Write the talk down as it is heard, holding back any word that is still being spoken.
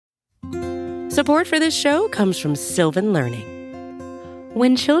Support for this show comes from Sylvan Learning.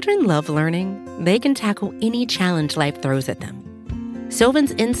 When children love learning, they can tackle any challenge life throws at them.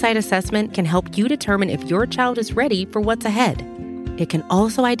 Sylvan's Insight Assessment can help you determine if your child is ready for what's ahead. It can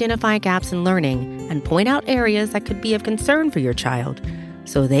also identify gaps in learning and point out areas that could be of concern for your child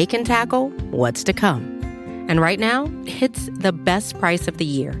so they can tackle what's to come. And right now, it's the best price of the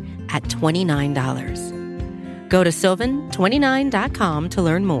year at $29. Go to sylvan29.com to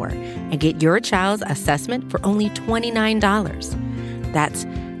learn more and get your child's assessment for only $29. That's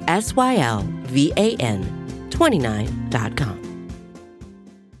SYLVAN 29.com.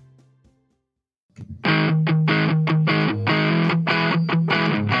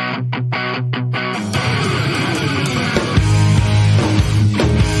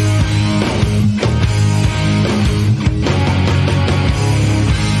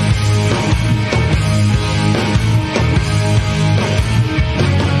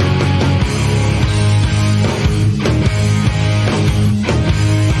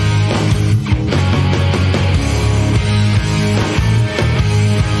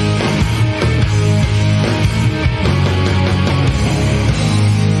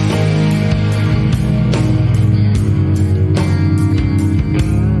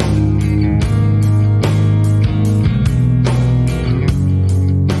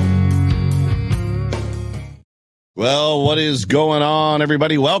 Well, what is going on,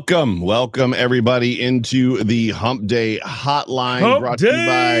 everybody? Welcome everybody into the Hump Day Hotline, brought to you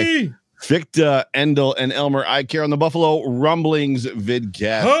by Ficta, Endel, and Elmer Eye Care on the Buffalo Rumblings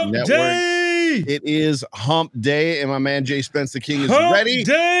Vidcast Hump Network. Day! It is Hump Day, and my man Jay Spence the King is Hump ready.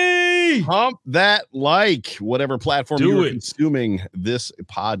 Day! Hump that like, whatever platform you're consuming this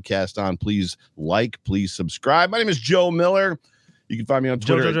podcast on. Please like, please subscribe. My name is Joe Miller. You can find me on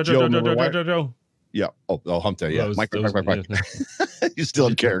Twitter at Joe Miller. Yeah. Oh, Hump Day. Yeah. Mike. He's still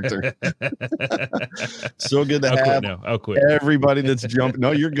in character. So good to have I'll quit. Everybody that's jumping.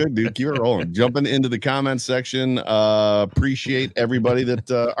 No, you're good, dude. Keep it rolling. Jumping into the comment section. Appreciate everybody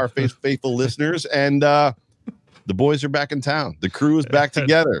that are faithful listeners. And the boys are back in town. The crew is back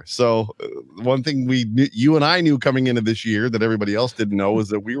together. So one thing you and I knew coming into this year that everybody else didn't know is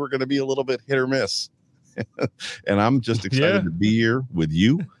that we were going to be a little bit hit or miss. And I'm just excited to be here with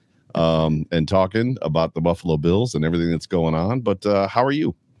you. And talking about the Buffalo Bills and everything that's going on. But how are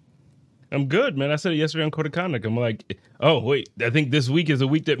you? I'm good, man. I said it yesterday on Code of Conduct. I'm like, oh, wait, I think this week is a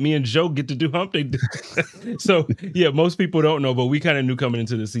week that me and Joe get to do Hump Day. So, yeah, most people don't know, but we kind of knew coming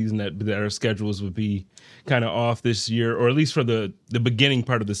into the season that our schedules would be kind of off this year, or at least for the beginning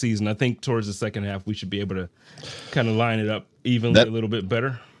part of the season. I think towards the second half, we should be able to kind of line it up evenly a little bit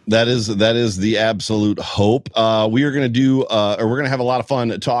better. That is the absolute hope. We are going to do, or we're going to have a lot of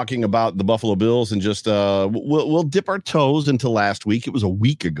fun talking about the Buffalo Bills, and just we'll dip our toes into last week. It was a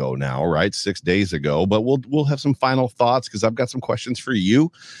week ago now, right? 6 days ago, but we'll have some final thoughts because I've got some questions for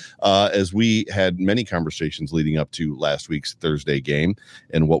you, as we had many conversations leading up to last week's Thursday game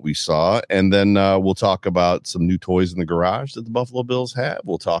and what we saw, and then we'll talk about some new toys in the garage that the Buffalo Bills have.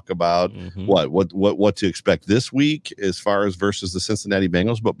 We'll talk about what to expect this week as far as versus the Cincinnati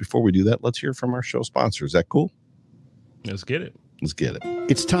Bengals. But before we do that, let's hear from our show sponsor. Is that cool? Let's get it.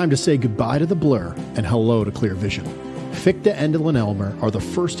 It's time to say goodbye to the blur and hello to clear vision. Ficta, Endel, and Elmer are the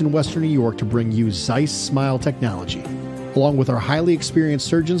first in Western New York to bring you Zeiss Smile technology. Along with our highly experienced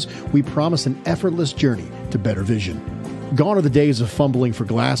surgeons, we promise an effortless journey to better vision. Gone are the days of fumbling for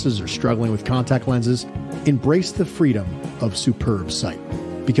glasses or struggling with contact lenses. Embrace the freedom of superb sight,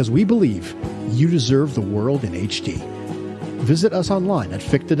 because we believe you deserve the world in HD. Visit us online at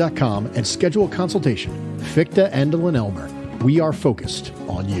ficta.com and schedule a consultation. Ficta, Endel, and Elmer. We are focused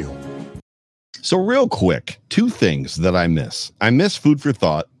on you. So real quick, two things that I miss. I miss Food for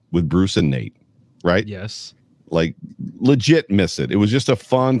Thought with Bruce and Nate, right? Yes. Like, legit miss it. It was just a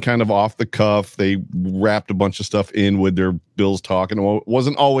fun kind of off the cuff. They wrapped a bunch of stuff in with their Bills talk, and it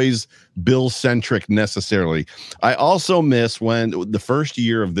wasn't always Bill centric necessarily. I also miss when the first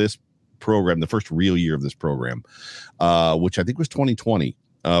year of this program, the first real year of this program, which I think was 2020,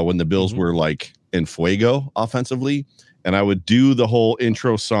 when the Bills were like in fuego offensively, and I would do the whole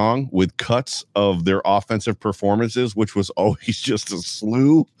intro song with cuts of their offensive performances, which was always just a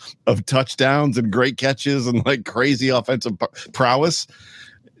slew of touchdowns and great catches and like crazy offensive prowess.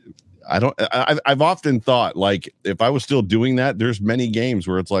 I've often thought, like, if I was still doing that, there's many games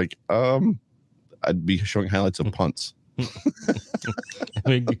where it's like, I'd be showing highlights of punts. I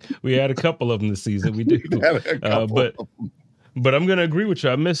mean, we had a couple of them this season. We did, but I'm gonna agree with you.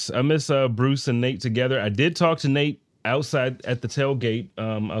 I miss Bruce and Nate together. I did talk to Nate outside at the tailgate,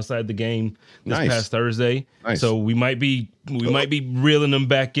 outside the game this Nice. past Thursday. Nice. So we might be reeling them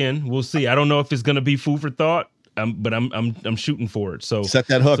back in. We'll see. I don't know if it's going to be food for thought. But I'm shooting for it. So set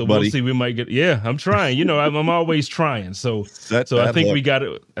that hook, so buddy. We'll see. We might get. Yeah, I'm trying. You know, I'm always trying. So I think hook. we got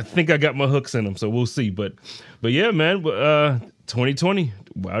it. I think I got my hooks in them. So we'll see. But yeah, man. 2020,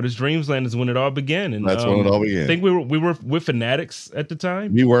 Wildest Dreams Land is when it all began. And that's when it all began. I think we were with Fanatics at the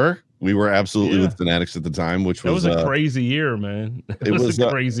time. We were absolutely with Fanatics at the time, which was a crazy year, man. It was a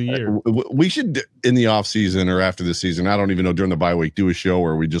crazy year. We should, in the off season or after the season, I don't even know, during the bye week, do a show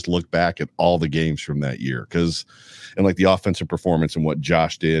where we just look back at all the games from that year, and like the offensive performance and what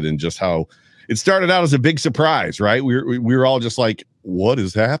Josh did, and just how it started out as a big surprise, right? We were all just like, what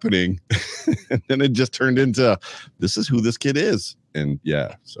is happening? And then it just turned into, this is who this kid is. And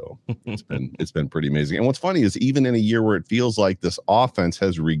yeah, so it's been pretty amazing. And what's funny is, even in a year where it feels like this offense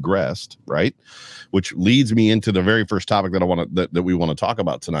has regressed, right? Which leads me into the very first topic that we want to talk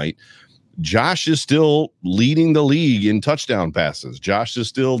about tonight. Josh is still leading the league in touchdown passes. Josh is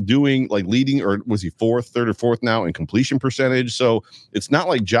still leading, or was he third or fourth now in completion percentage? So it's not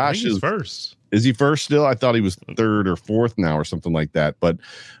like Josh is first. Is he first still? I thought he was third or fourth now or something like that. But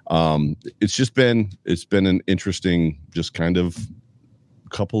it's been an interesting, just kind of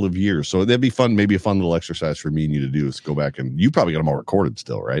couple of years. So that'd be fun. Maybe a fun little exercise for me and you to do is go back, and you probably got them all recorded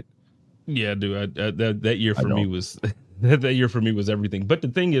still, right? Yeah, dude. That year for me was that year for me was everything. But the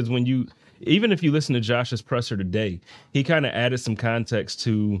thing is, even if you listen to Josh's presser today, he kind of added some context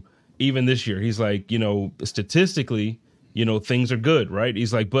to even this year. He's like, statistically, things are good, right?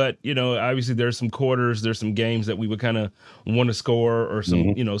 He's like, but, obviously there's some quarters, there's some games that we would kind of want to score, or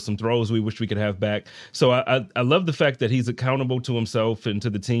some, some throws we wish we could have back. So I love the fact that he's accountable to himself and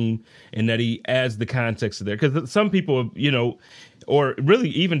to the team, and that he adds the context to there. Because some people, or really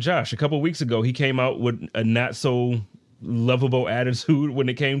even Josh, a couple of weeks ago, he came out with a not so lovable attitude when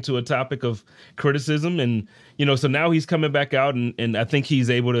it came to a topic of criticism. And, so now he's coming back out, and I think he's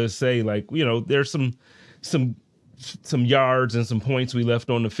able to say, like, there's some yards and some points we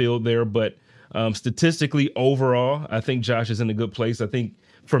left on the field there, but statistically overall, I think Josh is in a good place. I think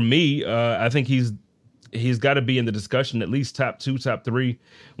for me, I think he's got to be in the discussion, at least top 2, top 3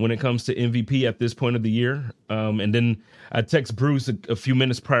 when it comes to MVP at this point of the year. And then I text Bruce a few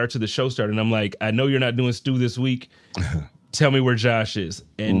minutes prior to the show started, and I'm like, I know you're not doing Stu this week. Tell me where Josh is.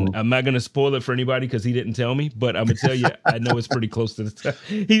 And I'm not going to spoil it for anybody because he didn't tell me, but I'm going to tell you, I know it's pretty close to the top.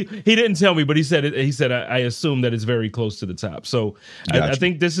 He didn't tell me, but he said I assume that it's very close to the top. So gotcha. I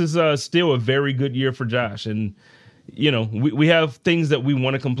think this is still a very good year for Josh. And, we have things that we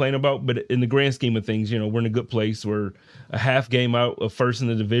want to complain about, but in the grand scheme of things, we're in a good place. We're a half game out of first in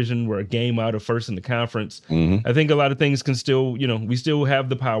the division. We're a game out of first in the conference. I think a lot of things can still, we still have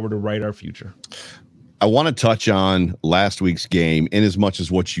the power to write our future. I want to touch on last week's game in as much as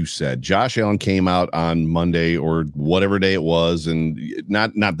what you said. Josh Allen came out on Monday or whatever day it was, and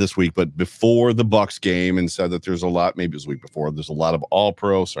not this week, but before the Bucs game, and said that there's a lot, maybe it was the week before, there's a lot of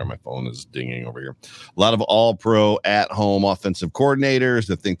all-pro. Sorry, my phone is dinging over here. A lot of all-pro at-home offensive coordinators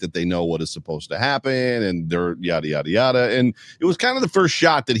that think that they know what is supposed to happen, and they're yada, yada, yada. And it was kind of the first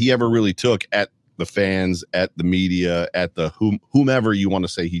shot that he ever really took at the fans, at the media, at the whomever you want to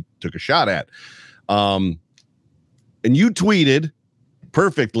say he took a shot at. And you tweeted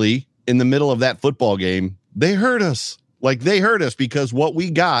perfectly in the middle of that football game, they hurt us. Like, they hurt us because what we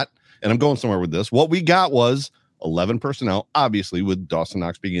got, and I'm going somewhere with this, what we got was 11 personnel, obviously, with Dawson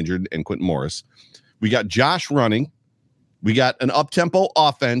Knox being injured and Quentin Morris. We got Josh running. We got an up-tempo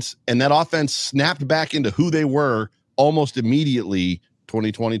offense, and that offense snapped back into who they were almost immediately,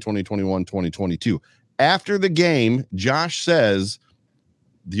 2020, 2021, 2022. After the game, Josh says,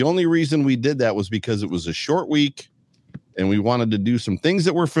 the only reason we did that was because it was a short week and we wanted to do some things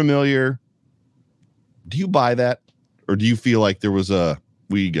that were familiar. Do you buy that? Or do you feel like there was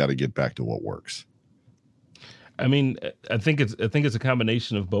we got to get back to what works? I mean, I think it's a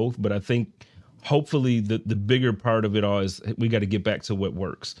combination of both, but I think hopefully the bigger part of it all is we got to get back to what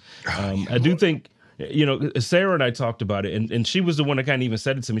works. I do think, Sarah and I talked about it, and she was the one that kind of even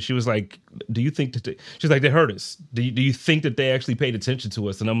said it to me. She was like, do you think that she's like, they heard us? Do you think that they actually paid attention to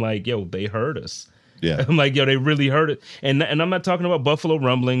us? And I'm like, yo, they heard us. Yeah. I'm like, yo, they really heard it. And I'm not talking about Buffalo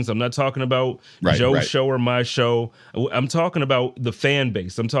rumblings. I'm not talking about Joe's show or my show. I'm talking about the fan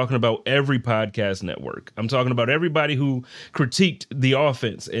base. I'm talking about every podcast network. I'm talking about everybody who critiqued the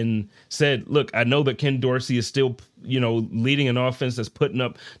offense and said, look, I know that Ken Dorsey is still, leading an offense that's putting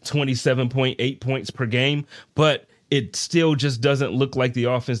up 27.8 points per game, but it still just doesn't look like the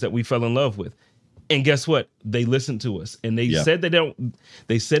offense that we fell in love with. And guess what? They listened to us, and they said they don't.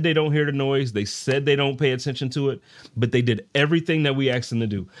 They said they don't hear the noise. They said they don't pay attention to it, but they did everything that we asked them to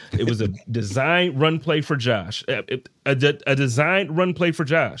do. It was a design run play for Josh. A designed run play for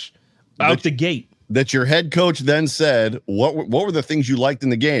Josh out the gate. That your head coach then said, what were the things you liked in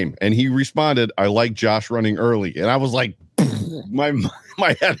the game? And he responded, I like Josh running early. And I was like,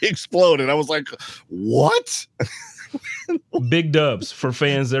 my head exploded. I was like, what? Big dubs for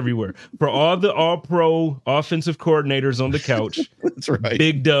fans everywhere. For all the all-pro offensive coordinators on the couch. That's right.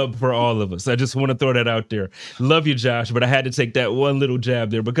 Big dub for all of us. I just want to throw that out there. Love you, Josh, but I had to take that one little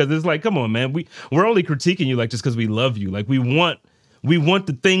jab there because it's like, come on, man. We're only critiquing you like just because we love you. Like we want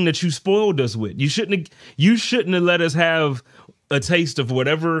the thing that you spoiled us with. You shouldn't have let us have a taste of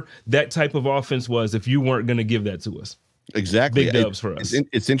whatever that type of offense was if you weren't going to give that to us. Exactly. Big dubs for us.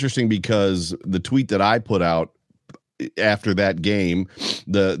 It's interesting because the tweet that I put out after that game,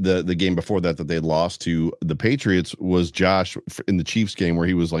 the game before that they lost to the Patriots, was Josh in the Chiefs game where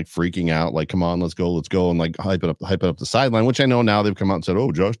he was like freaking out, like, come on, let's go, and like hype it up the sideline, which I know now they've come out and said,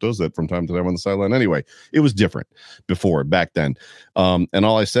 oh, Josh does that from time to time on the sideline. Anyway, it was different back then. And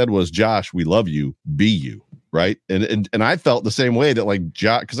all I said was, Josh, we love you, be you. Right. And I felt the same way that like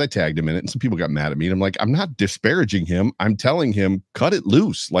Josh, because I tagged him in it and some people got mad at me. And I'm like, I'm not disparaging him. I'm telling him, cut it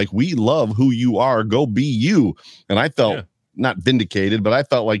loose. Like, we love who you are. Go be you. And I felt not vindicated, but I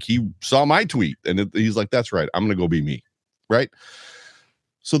felt like he saw my tweet and he's like, that's right. I'm going to go be me. Right.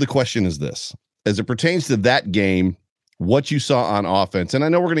 So the question is this, as it pertains to that game, what you saw on offense. And I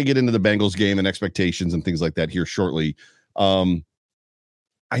know we're going to get into the Bengals game and expectations and things like that here shortly.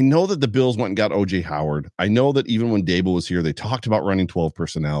 I know that the Bills went and got O.J. Howard. I know that even when Dable was here, they talked about running 12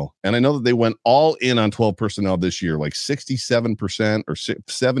 personnel. And I know that they went all in on 12 personnel this year, like 67% or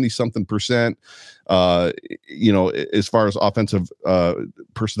 70-something percent, as far as offensive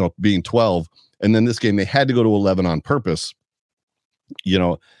personnel being 12. And then this game, they had to go to 11 on purpose.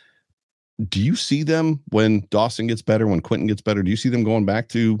 Do you see them when Dawson gets better, when Quentin gets better? Do you see them going back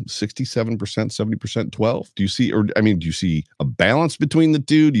to 67%, 70%, 12? Do you see a balance between the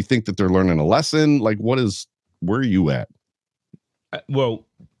two? Do you think that they're learning a lesson? Like, where are you at? Well,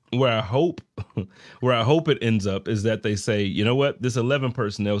 where I hope it ends up is that they say, you know what, this 11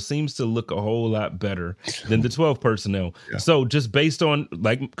 personnel seems to look a whole lot better than the 12 personnel. Yeah. So just based on,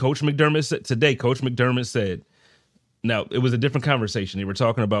 like Coach McDermott said today, now, it was a different conversation. They were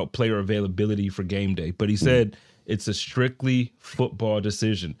talking about player availability for game day, but he said it's a strictly football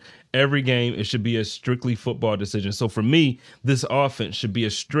decision. Every game, it should be a strictly football decision. So for me, this offense should be a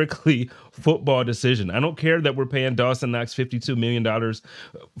strictly football decision. I don't care that we're paying Dawson Knox $52 million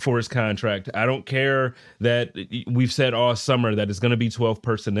for his contract. I don't care that we've said all summer that it's going to be 12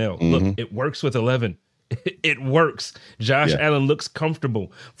 personnel. Look, it works with 11. It works. Josh Allen looks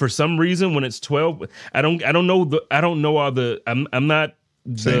comfortable. For some reason, when it's 12, I'm not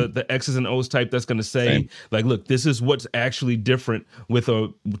the X's and O's type that's going to say, like, look, this is what's actually different with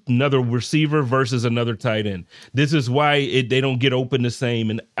another receiver versus another tight end. This is why they don't get open the same.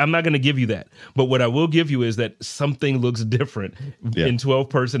 And I'm not going to give you that. But what I will give you is that something looks different in 12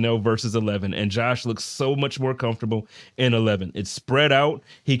 personnel versus 11. And Josh looks so much more comfortable in 11. It's spread out.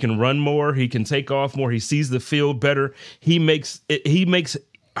 He can run more. He can take off more. He sees the field better. He makes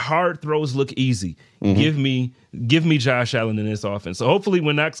hard throws look easy. Give me Josh Allen in this offense. So hopefully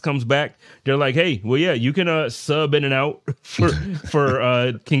when Knox comes back, they're like, hey, well, yeah, you can sub in and out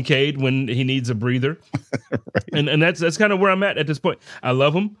for Kincaid when he needs a breather. Right. And that's kind of where I'm at this point. I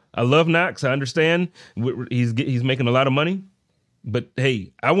love him. I love Knox. I understand he's making a lot of money. But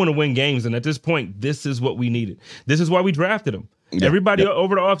hey, I want to win games. And at this point, this is what we needed. This is why we drafted him. Everybody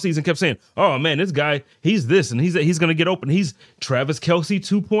over the offseason kept saying, oh, man, this guy, he's this, and he's going to get open. He's Travis Kelce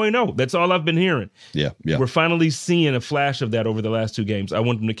 2.0. That's all I've been hearing. Yeah. We're finally seeing a flash of that over the last two games. I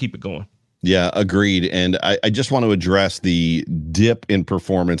want them to keep it going. Yeah, agreed. And I just want to address the dip in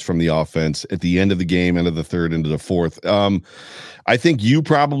performance from the offense at the end of the game, end of the third, into the fourth. I think you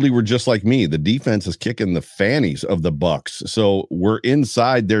probably were just like me. The defense is kicking the fannies of the Bucs. So we're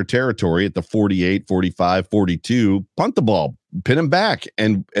inside their territory at the 48, 45, 42. Punt the ball, pin them back.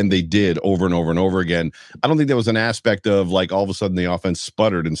 And they did over and over and over again. I don't think there was an aspect of like all of a sudden the offense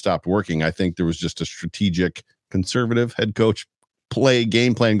sputtered and stopped working. I think there was just a strategic, conservative head coach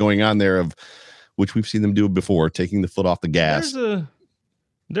game plan going on there, of which we've seen them do before, taking the foot off the gas.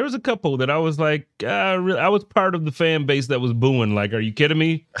 There was a couple that I was like, I was part of the fan base that was booing. Like, are you kidding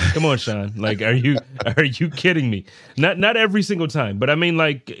me? Come on, Sean. Like, are you kidding me? Not every single time, but I mean,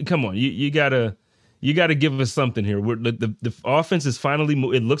 like, come on, you gotta You got to give us something here. The offense is finally.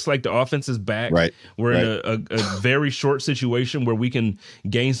 It looks like the offense is back. Right. We're in a very short situation where we can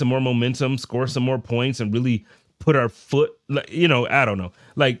gain some more momentum, score some more points, and really put our foot. I don't know.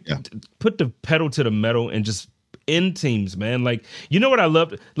 Put the pedal to the metal and just end teams, man. Like, you know what I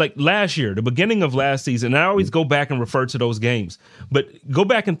loved? Like last year, the beginning of last season, and I always go back and refer to those games, but go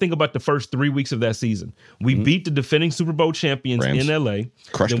back and think about the first 3 weeks of that season. We beat the defending Super Bowl champions Rams. in LA.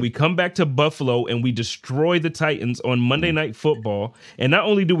 Then we come back to Buffalo and we destroy the Titans on Monday Night Football. And not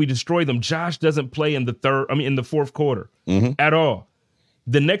only do we destroy them, Josh doesn't play in the fourth quarter at all.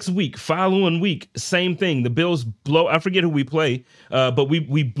 The next week, following week, same thing. The Bills blow. I forget who we play, but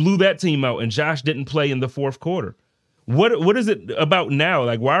we blew that team out, and Josh didn't play in the fourth quarter. What is it about now?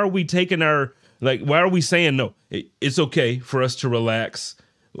 Like, why are we why are we saying no? It's okay for us to relax,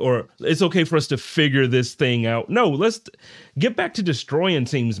 or it's okay for us to figure this thing out? No, let's get back to destroying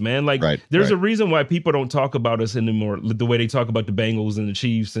teams, man. Like, there's a reason why people don't talk about us anymore the way they talk about the Bengals and the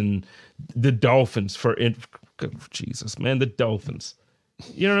Chiefs and the Dolphins. Jesus, man, the Dolphins.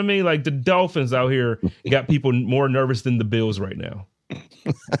 You know what I mean? Like, the Dolphins out here got people more nervous than the Bills right now.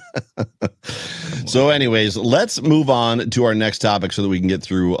 So anyways, let's move on to our next topic so that we can get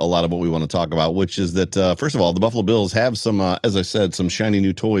through a lot of what we want to talk about, which is that, first of all, the Buffalo Bills have some, as I said, some shiny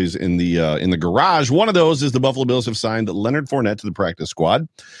new toys in the garage. One of those is the Buffalo Bills have signed Leonard Fournette to the practice squad.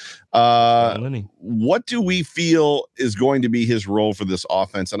 What do we feel is going to be his role for this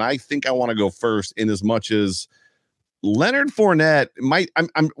offense? And I think I want to go first in as much as Leonard Fournette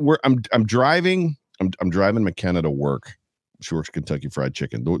I'm driving McKenna to work. She works Kentucky Fried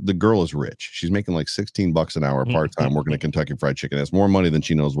Chicken. The girl is rich. She's making like $16 an hour part-time working at Kentucky Fried Chicken. Has more money than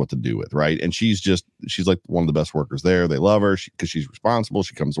she knows what to do with, right? And she's like one of the best workers there. They love her because she's responsible.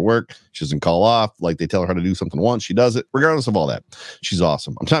 She comes to work. She doesn't call off. Like, they tell her how to do something once, she does it, regardless of all that. She's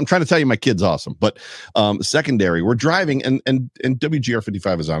awesome. I'm trying to tell you my kid's awesome. But secondary, we're driving and WGR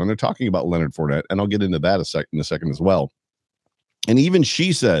 55 is on, and they're talking about Leonard Fournette, and I'll get into that in a second as well. And even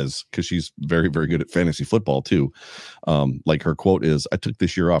she says, because she's very, very good at fantasy football too, like her quote is, "I took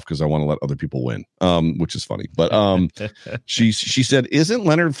this year off because I want to let other people win," which is funny. But she said, "Isn't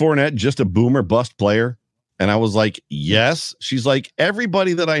Leonard Fournette just a boomer bust player?" And I was like, yes. She's like,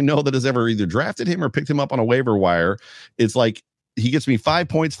 everybody that I know that has ever either drafted him or picked him up on a waiver wire, it's like, he gets me 5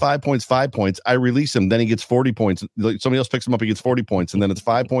 points, 5 points, 5 points. I release him. Then he gets 40 points. Somebody else picks him up. He gets 40 points. And then it's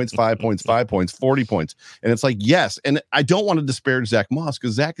 5 points, 5 points, 5 points, 40 points. And it's like, yes. And I don't want to disparage Zach Moss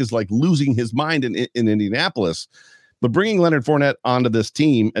because Zach is like losing his mind in Indianapolis. But bringing Leonard Fournette onto this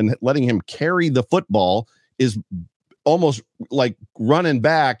team and letting him carry the football is almost like running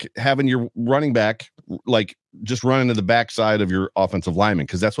back, having your running back like just running to the backside of your offensive lineman,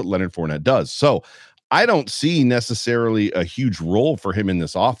 because that's what Leonard Fournette does. So I don't see necessarily a huge role for him in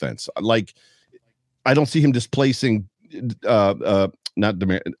this offense. Like, I don't see him displacing Latavius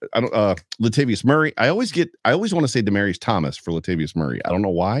Murray. I always want to say Demaryius Thomas for Latavius Murray. I don't know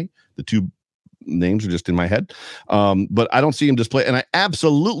why. The two names are just in my head. But I don't see him and I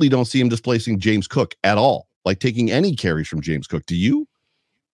absolutely don't see him displacing James Cook at all. Like, taking any carries from James Cook. Do you?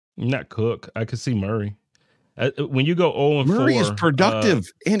 Not Cook. I could see Murray. When you go 0-4, Murray is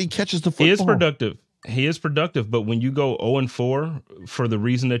productive and he catches the football. He is productive, but when you go 0-4 for the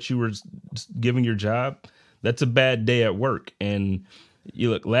reason that you were giving your job, that's a bad day at work. And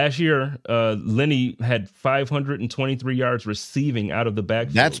you look, last year, Lenny had 523 yards receiving out of the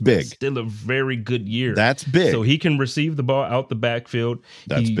backfield. That's big. Still a very good year. That's big. So he can receive the ball out the backfield.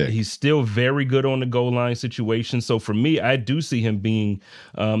 That's big. He's still very good on the goal line situation. So for me, I do see him being,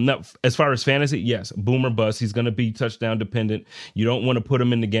 not as far as fantasy, yes, boomer bust. He's going to be touchdown dependent. You don't want to put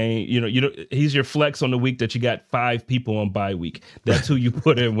him in the game. He's your flex on the week that you got 5 people on bye week. That's who you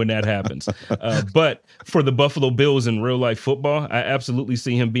put in when that happens. But for the Buffalo Bills in real life football, I absolutely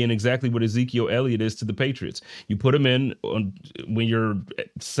see him being exactly what Ezekiel Elliott is to the Patriots. You put him in when you're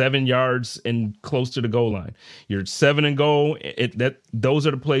 7 yards and close to the goal line. You're 7 and goal. Those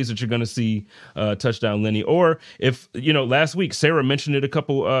are the plays that you're going to see touchdown Lenny. Or if last week Sarah mentioned it a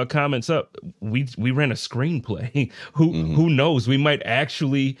couple comments up. We ran a screenplay. Who knows? We might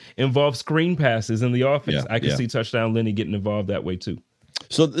actually involve screen passes in the offense. Yeah, I can see touchdown Lenny getting involved that way too.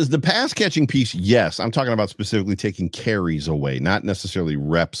 So the pass catching piece, yes, I'm talking about specifically taking carries away, not necessarily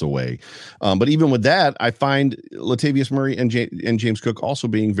reps away. But even with that, I find Latavius Murray and James Cook also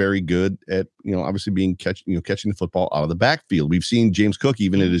being very good at, obviously catching the football out of the backfield. We've seen James Cook,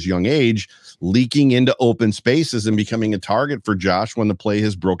 even at his young age, leaking into open spaces and becoming a target for Josh when the play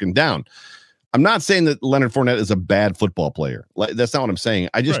has broken down. I'm not saying that Leonard Fournette is a bad football player. That's not what I'm saying.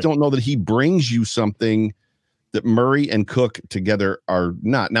 I just don't know that he brings you something that Murray and Cook together are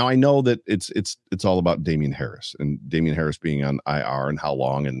not. Now I know that it's all about Damian Harris being on IR and how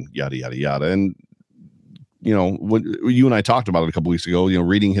long and yada yada yada. And when you and I talked about it a couple weeks ago,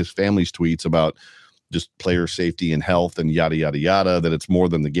 reading his family's tweets about just player safety and health and yada yada yada, that it's more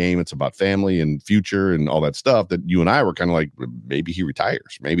than the game, it's about family and future and all that stuff, that you and I were kind of like, maybe he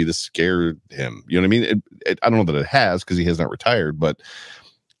retires, maybe this scared him. You know what I mean? I don't know that it has, because he has not retired, but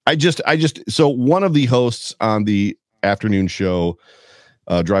so one of the hosts on the afternoon show,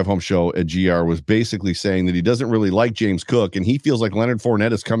 drive home show at GR, was basically saying that he doesn't really like James Cook, and he feels like Leonard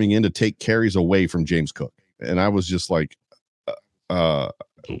Fournette is coming in to take carries away from James Cook. And I was just like, how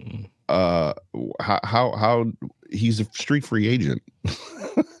he's a street free agent.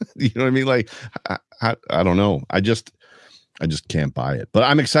 You know what I mean? Like, I don't know. I just can't buy it, but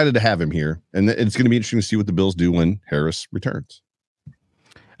I'm excited to have him here. And it's going to be interesting to see what the Bills do when Harris returns.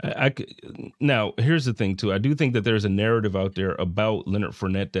 Now, here's the thing, too. I do think that there's a narrative out there about Leonard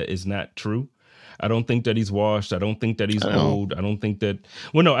Fournette that is not true. I don't think that he's washed. I don't think that he's old. I don't think that.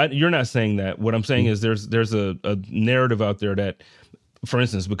 Well, no, you're not saying that. What I'm saying is there's a narrative out there that, for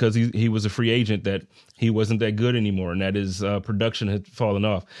instance, because he was a free agent, that he wasn't that good anymore, and that his production had fallen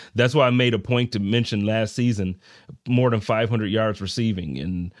off. That's why I made a point to mention last season more than 500 yards receiving,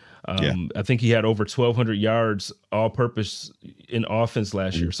 and I think he had over 1,200 yards all-purpose in offense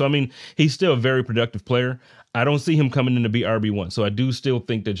last year. So, I mean, he's still a very productive player. I don't see him coming in to be RB1. So I do still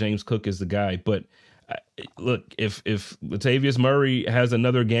think that James Cook is the guy. But look, if Latavius Murray has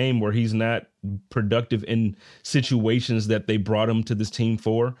another game where he's not productive in situations that they brought him to this team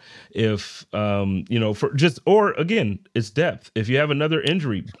for, or again, it's depth. If you have another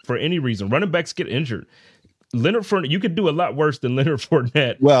injury for any reason, running backs get injured. Leonard Fournette, you could do a lot worse than Leonard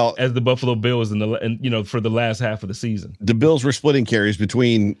Fournette. Well, as the Buffalo Bills for the last half of the season, the Bills were splitting carries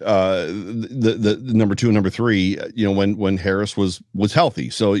between the number 2 and number 3. When Harris was healthy,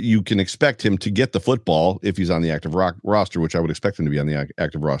 so you can expect him to get the football if he's on the active roster, which I would expect him to be on the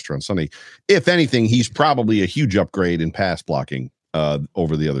active roster on Sunday. If anything, he's probably a huge upgrade in pass blocking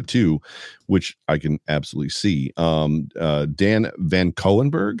over the other two, which I can absolutely see. Dan Van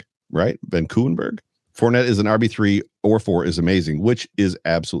Coenberg, right? Van Coenberg. Fournette is an RB3 or 4 is amazing, which is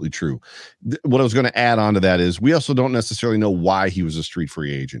absolutely true. What I was going to add on to that is we also don't necessarily know why he was a street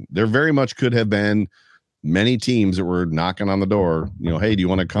free agent. There very much could have been many teams that were knocking on the door. Hey, do you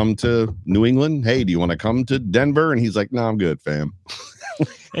want to come to New England? Hey, do you want to come to Denver? And he's like, no, I'm good, fam.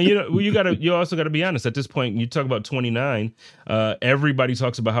 And you also got to be honest. At this point, you talk about 29. Everybody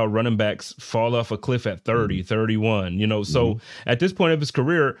talks about how running backs fall off a cliff at 30, 31. So at this point of his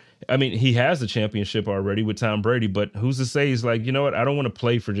career, I mean, he has a championship already with Tom Brady. But who's to say he's like, you know what? I don't want to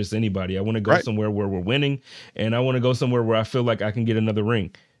play for just anybody. I want to go somewhere where we're winning, and I want to go somewhere where I feel like I can get another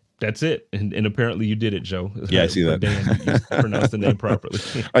ring. That's it. And apparently you did it, Joe. Yeah, I see that. Dan, you pronounced the name properly.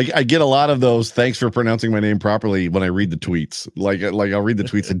 I get a lot of those. Thanks for pronouncing my name properly when I read the tweets. Like I'll read the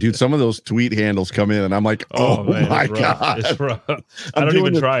tweets, and dude, some of those tweet handles come in and I'm like, oh man, my God. It's rough. I don't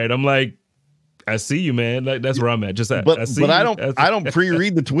even try it. I'm like, I see you, man. Like, that's where I'm at. I don't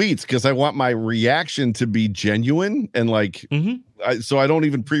pre-read the tweets because I want my reaction to be genuine and like. So I don't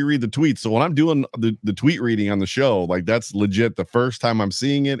even pre-read the tweets. So when I'm doing the tweet reading on the show, like that's legit the first time I'm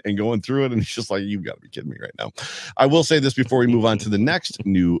seeing it and going through it. And it's just like, you've got to be kidding me right now. I will say this before we move on to the next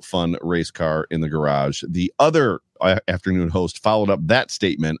new fun race car in the garage. The other afternoon host followed up that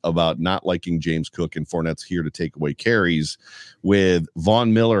statement about not liking James Cook and Fournette's here to take away carries with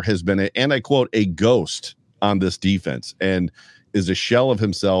Von Miller has been, and I quote, a ghost on this defense. And is a shell of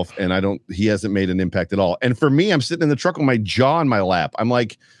himself, and he hasn't made an impact at all. And for me, I'm sitting in the truck with my jaw in my lap. I'm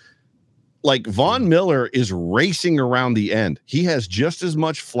like Von Miller is racing around the end. He has just as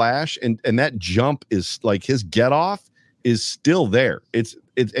much flash, and that jump is like his get off is still there. It's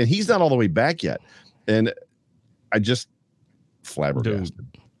and he's not all the way back yet. And I just flabbergasted.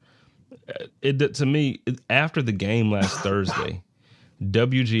 To me, after the game last Thursday,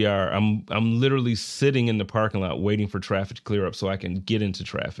 WGR, I'm literally sitting in the parking lot waiting for traffic to clear up so I can get into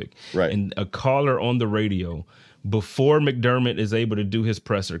traffic. Right. And a caller on the radio before McDermott is able to do his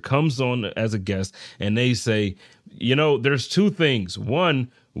presser comes on as a guest, and they say, there's two things.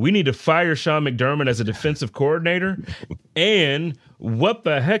 One, we need to fire Sean McDermott as a defensive coordinator. And what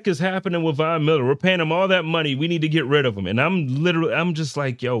the heck is happening with Von Miller? We're paying him all that money. We need to get rid of him. And I'm just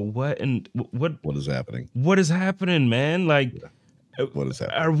like, yo, what? And what is happening? What is happening, man? Like, what is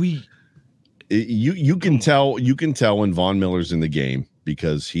happening? Are we? You can tell when Von Miller's in the game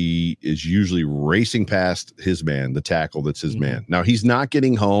because he is usually racing past his man, the tackle that's his man. Now he's not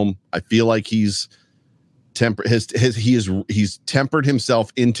getting home. I feel like he's he's tempered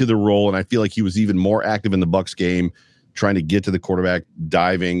himself into the role, and I feel like he was even more active in the Bucs game, trying to get to the quarterback,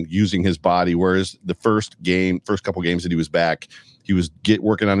 diving, using his body. Whereas the first couple games that he was back, he was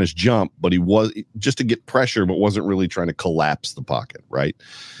working on his jump, but he was just to get pressure, but wasn't really trying to collapse the pocket. Right?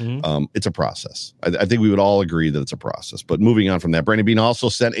 Mm-hmm. It's a process. I think we would all agree that it's a process. But moving on from that, Brandon Beane also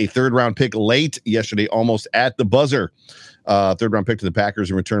sent a 3rd-round pick late yesterday, almost at the buzzer. 3rd-round pick to the Packers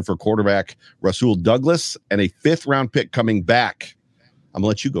in return for quarterback Rasul Douglas, and a 5th-round pick coming back. I'm gonna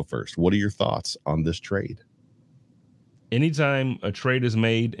let you go first. What are your thoughts on this trade? Anytime a trade is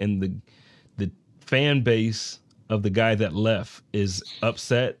made and the fan base of the guy that left is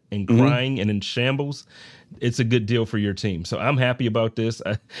upset and crying and in shambles, it's a good deal for your team. So I'm happy about this.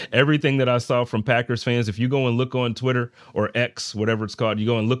 Everything that I saw from Packers fans, if you go and look on Twitter or X, whatever it's called, you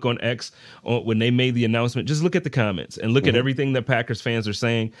go and look on X when they made the announcement, just look at the comments and look at everything that Packers fans are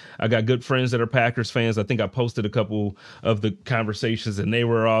saying. I got good friends that are Packers fans. I think I posted a couple of the conversations and they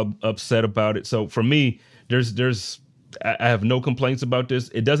were all upset about it. So for me, I have no complaints about this.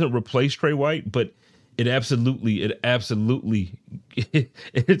 It doesn't replace Trey White, but it's absolutely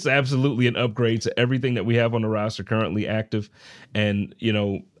an upgrade to everything that we have on the roster currently active. And,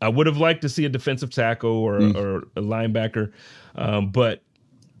 I would have liked to see a defensive tackle or a linebacker. But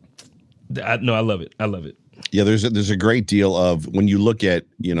I love it. I love it. Yeah, there's a great deal of when you look at,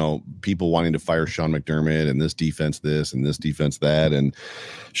 people wanting to fire Sean McDermott and this defense this and this defense that, and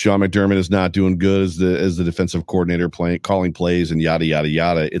Sean McDermott is not doing good as the defensive coordinator calling plays and yada yada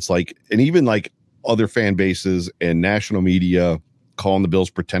yada. It's like, and even like other fan bases and national media calling the Bills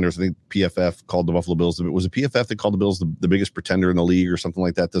pretenders. I think PFF called the Buffalo Bills. Was it PFF that called the Bills the biggest pretender in the league or something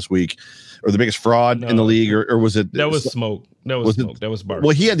like that this week, or the biggest fraud in the league, or was it? That was Smoke. That was Smoke. That was Barstool.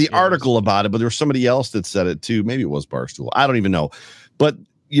 Well, he had the article about it, but there was somebody else that said it too. Maybe it was Barstool. I don't even know. But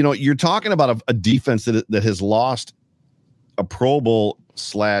you're talking about a defense that has lost a Pro Bowl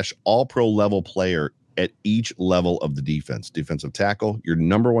 / All-Pro level player at each level of the defense. Defensive tackle, your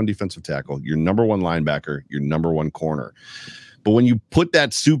number one defensive tackle, your number one linebacker, your number one corner. But when you put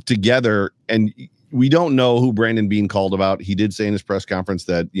that soup together, and we don't know who Brandon Beane called about, he did say in his press conference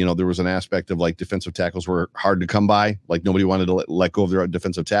that, there was an aspect of like defensive tackles were hard to come by. Like nobody wanted to let go of their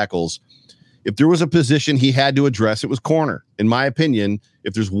defensive tackles. If there was a position he had to address, it was corner. In my opinion,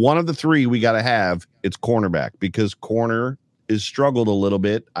 if there's one of the three we got to have, it's cornerback, because corner is struggled a little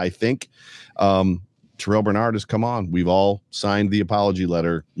bit, I think. Terrell Bernard has come on. We've all signed the apology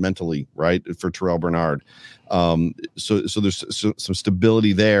letter mentally, right, for Terrell Bernard. So there's some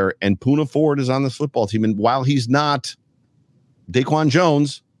stability there. And Poona Ford is on this football team. And while he's not Daquan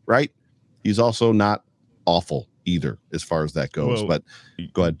Jones, right, he's also not awful either as far as that goes. But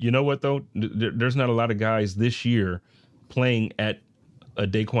go ahead. You know what, though? There's not a lot of guys this year playing at a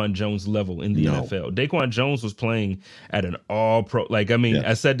Daquan Jones level in the NFL. Daquan Jones was playing at an all-pro. I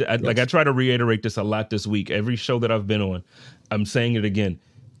try to reiterate this a lot this week. Every show that I've been on, I'm saying it again.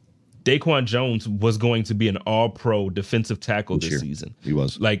 Daquan Jones was going to be an all-pro defensive tackle this season. He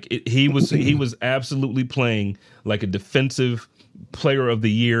was. He was absolutely playing like a defensive player of the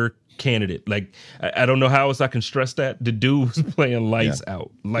year candidate. I don't know how else I can stress that. The dude was playing lights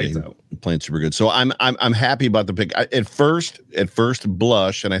out. Playing super good. So I'm happy about the pick. At first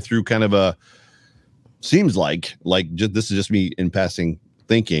blush, and I threw kind of a seems like this is just me in passing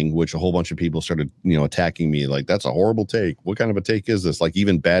thinking, which a whole bunch of people started attacking me like that's a horrible take. What kind of a take is this? Like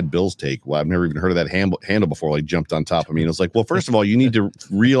even bad Bills take. Well, I've never even heard of that handle before. Like jumped on top of me, and it's like, well, first of all, you need to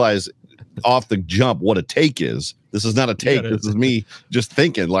realize off the jump what a take is. This is not a take. This is me just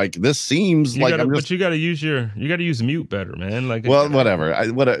thinking like this seems like but you got to use mute better, man. Whatever. I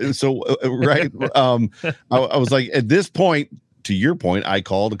was like, at this point, to your point, I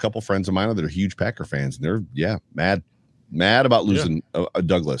called a couple friends of mine that are huge Packer fans, and they're mad about losing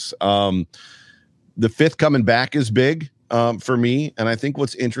Douglas. The fifth coming back is big for me, and I think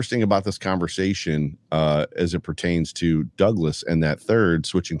what's interesting about this conversation as it pertains to Douglas and that third,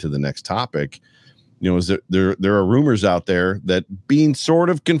 switching to the next topic, is that there are rumors out there that being sort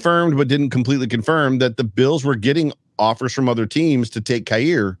of confirmed but didn't completely confirm that the Bills were getting offers from other teams to take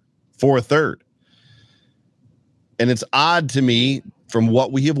Khair for a third. And it's odd to me from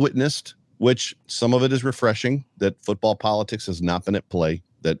what we have witnessed, which some of it is refreshing, that football politics has not been at play,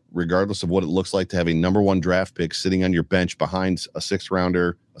 that regardless of what it looks like to have a number one draft pick sitting on your bench behind a 6th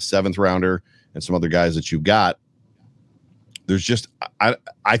rounder, a 7th rounder, and some other guys that you've got, there's just,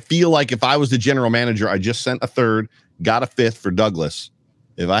 I feel like if I was the general manager, I just sent a third, got a 5th for Douglas.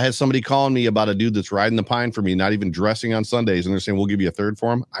 If I had somebody calling me about a dude that's riding the pine for me, not even dressing on Sundays, and they're saying, we'll give you a third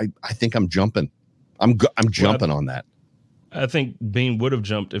for him, I think I'm jumping. I'm jumping on that. I think Bean would have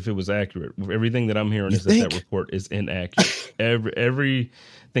jumped if it was accurate. Everything that I'm hearing is that report is inaccurate.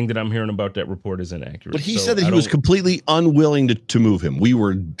 Everything that I'm hearing about that report is inaccurate. But he said that he was completely unwilling to move him. We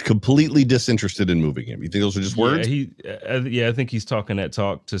were completely disinterested in moving him. You think those are just words? I think he's talking that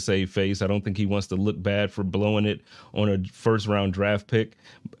talk to save face. I don't think he wants to look bad for blowing it on a first round draft pick.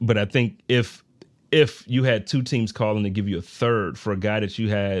 But I think if you had two teams calling to give you a third for a guy that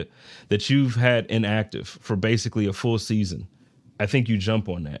you've had inactive for basically a full season, I think you jump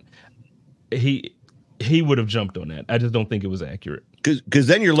on that. He would have jumped on that. I just don't think it was accurate. Because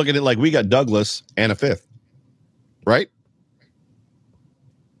then you're looking at like we got Douglas and a fifth, right?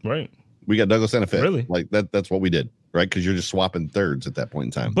 Right. We got Douglas and a fifth. Really? Like that's what we did, right? Because you're just swapping thirds at that point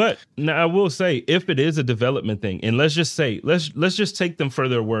in time. But now I will say, if it is a development thing, and let's just take them for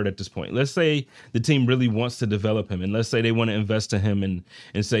their word at this point. Let's say the team really wants to develop him, and let's say they want to invest in him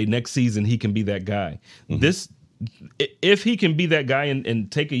and say next season he can be that guy. Mm-hmm. If he can be that guy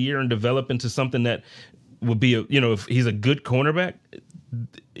and take a year and develop into something that would be if he's a good cornerback,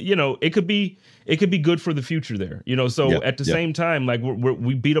 it could be good for the future there. So at the same time, like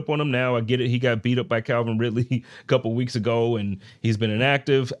we beat up on him now. I get it. He got beat up by Calvin Ridley a couple weeks ago, and he's been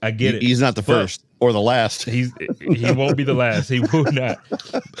inactive. I get it. He's not the first or the last. He won't be the last. He will not.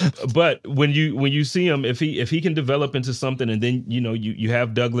 But when you see him, if he can develop into something, and then you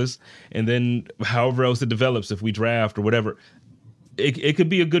have Douglas, and then however else it develops, if we draft or whatever, it could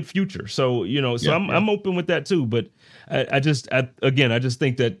be a good future. So I'm open with that too. But I just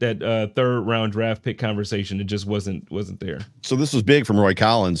think that third round draft pick conversation, it just wasn't there. So this was big from Roy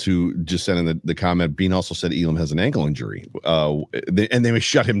Collins, who just sent in the comment. Bean also said Elam has an ankle injury, and they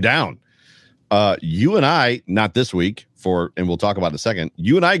shut him down. You and I, not this week, and we'll talk about it in a second.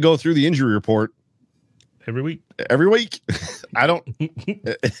 You and I go through the injury report every week. I don't.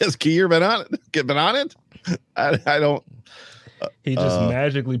 Has Kier been on it? I don't. He just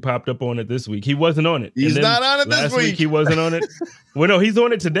magically popped up on it this week. He wasn't on it. He's not on it this week. He wasn't on it. Well, no, he's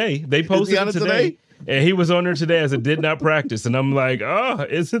on it today. They posted it today. And he was on there today as a did not practice. And I'm like, oh,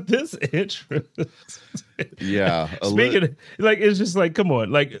 isn't this interesting? Yeah. Speaking it's just like, come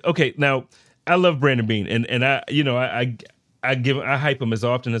on. Like, okay, now I love Brandon Beane. And I hype him as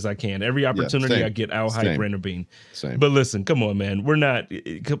often as I can. Every opportunity I get, I'll hype Brandon Beane. Same. But listen, come on, man.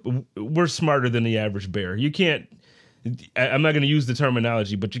 We're smarter than the average bear. You can't, I'm not going to use the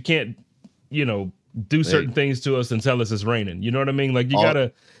terminology, but you can't, do certain things to us and tell us it's raining. You know what I mean? Like you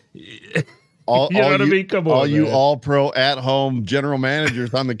gotta, what I mean? Come on, all you all pro at home general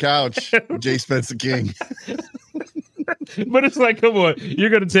managers on the couch, Jay Spencer King. But it's like, come on, you're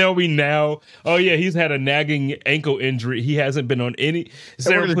gonna tell me now? Oh yeah, he's had a nagging ankle injury. He hasn't been on any.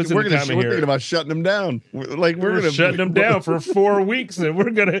 Sarah puts in the comment here. We're thinking about shutting him down. We're shutting him down for 4 weeks, and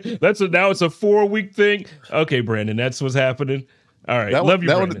we're gonna. Now it's a 4-week thing. Okay, Brandon, that's what's happening. All right, love you,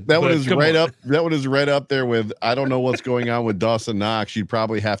 Brandon. That one is right up. That one is right up there with. I don't know what's going on with Dawson Knox. You'd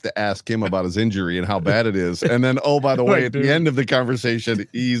probably have to ask him about his injury and how bad it is. And then, oh, by the way, at the end of the conversation,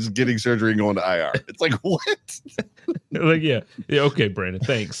 he's getting surgery and going to IR. It's like what? Yeah. Okay, Brandon.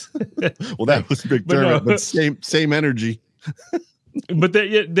 Thanks. Well, that was a big turn, but same energy. But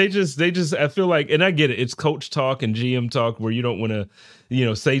they just. I feel like, and I get it. It's coach talk and GM talk where you don't want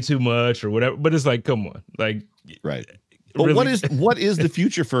to, say too much or whatever. But it's like, come on, like right. But really? what is the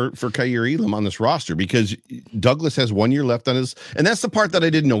future for Kaiir Elam on this roster? Because Douglas has 1 year left on his, and that's the part that I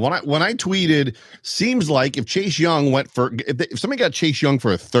didn't know. When I tweeted, seems like if Chase Young if somebody got Chase Young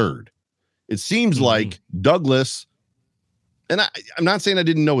for a third, it seems like Douglas, and I'm not saying I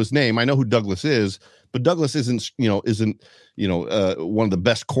didn't know his name. I know who Douglas is, but Douglas isn't one of the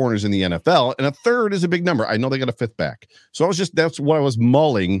best corners in the NFL, and a third is a big number. I know they got a fifth back, so that's what I was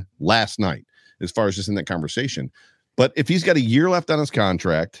mulling last night as far as just in that conversation. But if he's got a year left on his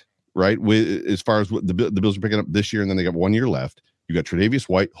contract, right, as far as what the Bills are picking up this year, and then they got 1 year left, you got Tre'Davious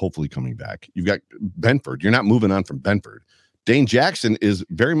White hopefully coming back. You've got Benford. You're not moving on from Benford. Dane Jackson is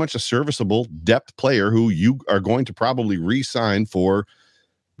very much a serviceable depth player who you are going to probably re-sign for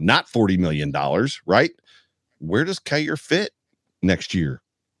not $40 million, right? Where does Kaiir fit next year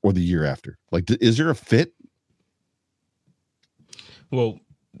or the year after? Like, is there a fit? Well,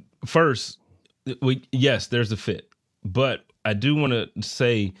 first, yes, there's a fit. But I do want to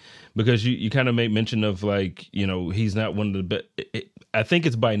say, because you kind of made mention of like, he's not one of the best. I think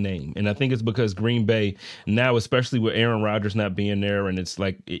it's by name, and I think it's because Green Bay now, especially with Aaron Rodgers not being there, and it's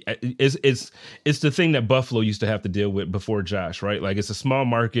like it's the thing that Buffalo used to have to deal with before Josh, right? Like, it's a small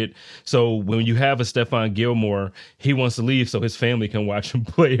market, so when you have a Stephon Gilmore, he wants to leave so his family can watch him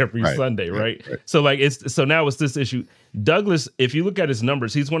play every Sunday, right? So like so now it's this issue. Douglas, if you look at his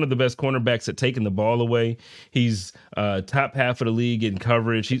numbers, he's one of the best cornerbacks at taking the ball away. He's top half of the league in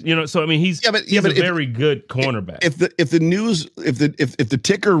coverage. He's so I mean he's a very good cornerback. If the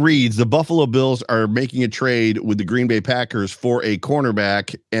ticker reads the Buffalo Bills are making a trade with the Green Bay Packers for a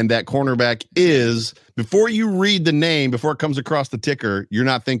cornerback, and that cornerback is, before you read the name, before it comes across the ticker, you're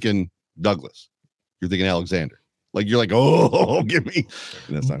not thinking Douglas. You're thinking Alexander. Like, you're like, oh, give me.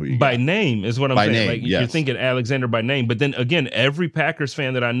 And that's not who you by got. Name is what I'm saying. Name, like, yes. You're thinking Alexander by name, but then again, every Packers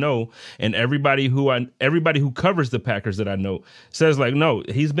fan that I know and everybody who covers the Packers that I know says like, no,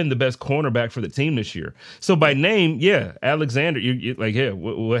 he's been the best cornerback for the team this year. So by name, yeah, Alexander, you're like, yeah,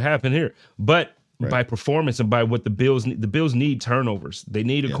 what happened here? But by performance and by what the Bills need turnovers. They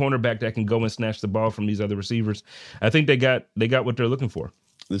need a cornerback that can go and snatch the ball from these other receivers. I think they got what they're looking for.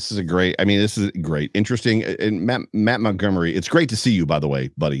 This is great. Interesting. And Matt Montgomery, it's great to see you, by the way,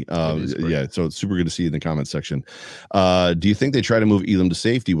 buddy. Yeah, so it's super good to see you in the comments section. Do you think they try to move Elam to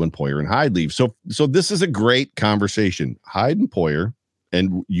safety when Poyer and Hyde leave? So this is a great conversation. Hyde and Poyer,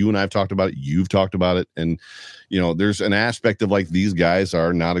 and you and I have talked about it. You've talked about it. And, there's an aspect of like, these guys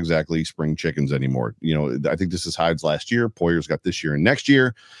are not exactly spring chickens anymore. I think this is Hyde's last year. Poyer's got this year and next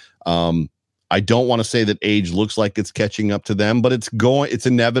year. I don't want to say that age looks like it's catching up to them, but it's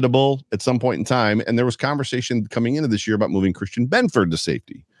inevitable at some point in time. And there was conversation coming into this year about moving Christian Benford to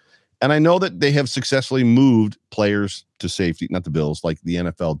safety. And I know that they have successfully moved players to safety, not the Bills, like the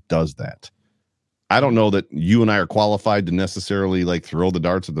NFL does that. I don't know that you and I are qualified to necessarily like throw the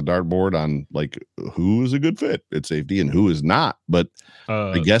darts at the dartboard on like who is a good fit at safety and who is not. But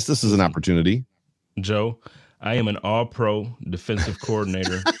I guess this is an opportunity. Joe, I am an all-pro defensive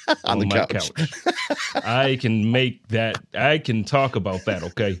coordinator on my couch. I can make that. I can talk about that.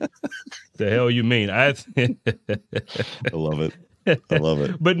 Okay, the hell you mean? I love it. I love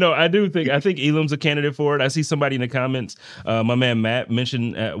it. But no, I think Elam's a candidate for it. I see somebody in the comments. My man Matt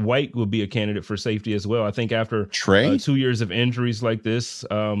mentioned White will be a candidate for safety as well. I think after Trey 2 years of injuries like this,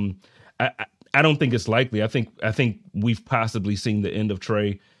 I don't think it's likely. I think we've possibly seen the end of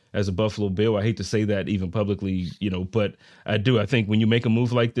Trey as a Buffalo Bill. I hate to say that even publicly, but I do. I think when you make a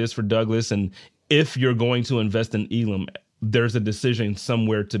move like this for Douglas, and if you're going to invest in Elam, there's a decision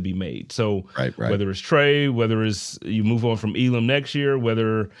somewhere to be made. So whether it's Trey, whether it's you move on from Elam next year,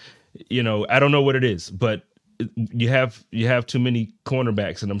 whether, I don't know what it is, but you have too many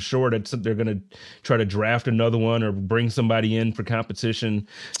cornerbacks, and I'm sure that they're going to try to draft another one or bring somebody in for competition.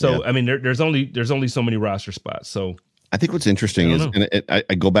 So, I mean, there's only so many roster spots. So I think what's interesting is, and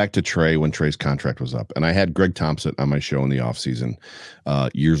I go back to Trey when Trey's contract was up, and I had Greg Thompson on my show in the offseason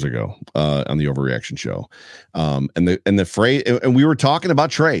years ago on the Overreaction show. And the phrase, and we were talking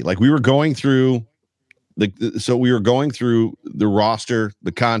about Trey, like we were going through the roster,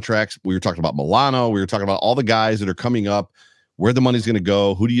 the contracts. We were talking about Milano. We were talking about all the guys that are coming up, where the money's going to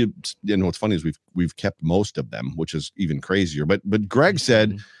go. Who do you what's funny is we've kept most of them, which is even crazier. But Greg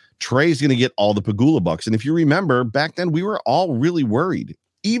said, Trey's going to get all the Pagula bucks. And if you remember, back then we were all really worried,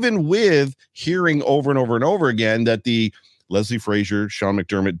 even with hearing over and over and over again that the Leslie Frazier, Sean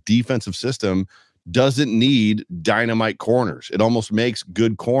McDermott defensive system doesn't need dynamite corners. It almost makes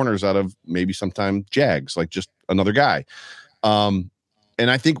good corners out of maybe sometimes Jags, like just another guy. And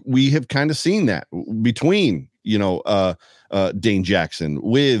I think we have kind of seen that between, Dane Jackson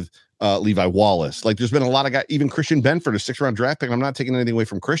with Levi Wallace. Like there's been a lot of guys, even Christian Benford, a 6th-round draft pick. I'm not taking anything away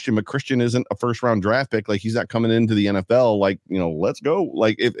from Christian, but Christian isn't a 1st-round draft pick. Like he's not coming into the NFL. Like, let's go.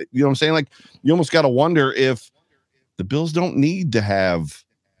 Like, if you know what I'm saying? Like you almost got to wonder if the Bills don't need to have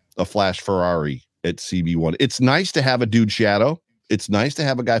a flash Ferrari at CB1. It's nice to have a dude shadow. It's nice to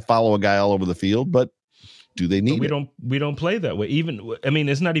have a guy follow a guy all over the field, but do they need it? We don't play that way. Even, I mean,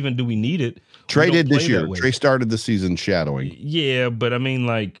 it's not even do we need it. Trey did this year. Trey started the season shadowing. Yeah, but I mean,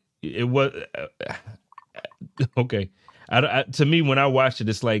 like, it was okay. To me, when I watched it,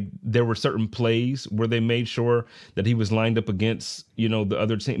 it's like there were certain plays where they made sure that he was lined up against, the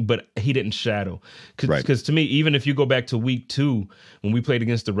other team, but he didn't shadow. Because to me, even if you go back to week 2 when we played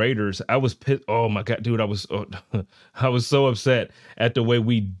against the Raiders, I was pissed. Oh my God, dude, I was so upset at the way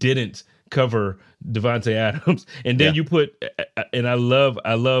we didn't cover Devontae Adams, and then you put, and I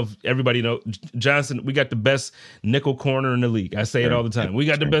love everybody know Johnson. We got the best nickel corner in the league. I say it all the time. We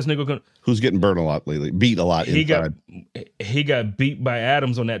got the best nickel corner. Who's getting burned a lot lately? Beat a lot inside. He got beat by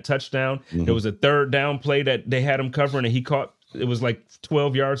Adams on that touchdown. Mm-hmm. There was a third down play that they had him covering, and he caught. It was like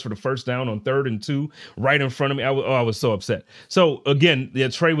 12 yards for the first down on 3rd and 2, right in front of me. I was so upset. So again,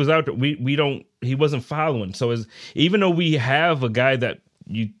 Trey was out there. He wasn't following. So even though we have a guy that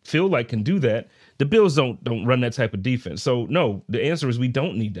you feel like can do that, the Bills don't run that type of defense. So no, the answer is we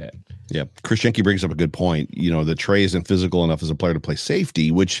don't need that. Yeah, Chris Jenke brings up a good point. That Trey isn't physical enough as a player to play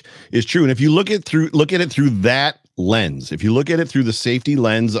safety, which is true. And if you look at it through that lens, if you look at it through the safety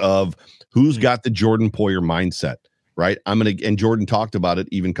lens of who's got the Jordan Poyer mindset, right? And Jordan talked about it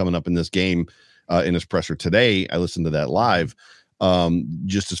even coming up in this game in his presser today. I listened to that live.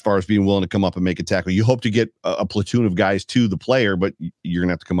 Just as far as being willing to come up and make a tackle, you hope to get a platoon of guys to the player, but you're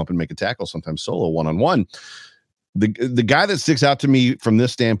gonna have to come up and make a tackle sometimes solo, one-on-one. The guy that sticks out to me from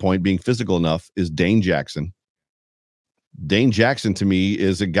this standpoint, being physical enough, is Dane Jackson. Dane Jackson to me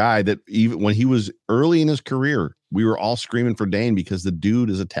is a guy that even when he was early in his career, we were all screaming for Dane because the dude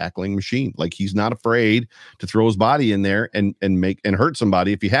is a tackling machine. Like, he's not afraid to throw his body in there and hurt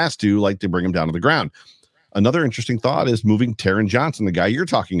somebody if he has to, like to bring him down to the ground. Another interesting thought is moving Taron Johnson, the guy you're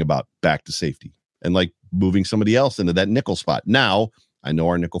talking about, back to safety and like moving somebody else into that nickel spot. Now, I know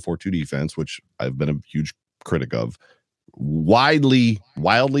our nickel 4-2 defense, which I've been a huge critic of, wildly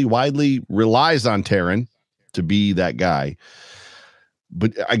relies on Taron to be that guy.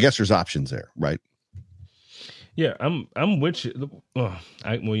 But I guess there's options there, right? Yeah, I'm with you. I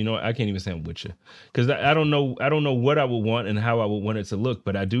can't even say I'm with you because I don't know what I would want and how I would want it to look,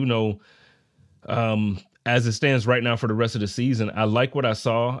 but I do know, as it stands right now for the rest of the season, I like what I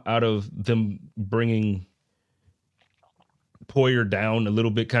saw out of them bringing Poyer down a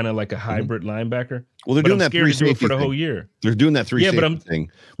little bit, kind of like a hybrid linebacker. Well, they're doing that 3 safety for the whole year. They're doing that 3 safety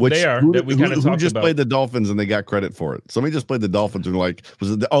thing. Which they are. That we kind of talked about. Who just played the Dolphins and they got credit for it? Somebody just played the Dolphins and like,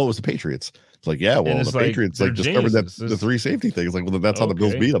 it was the Patriots. It's like, yeah, well, the Patriots discovered that the 3 safety thing. It's like, well, that's how the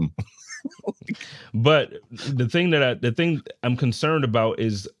Bills beat them. But the thing I'm concerned about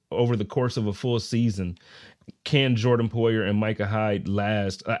is over the course of a full season, can Jordan Poyer and Micah Hyde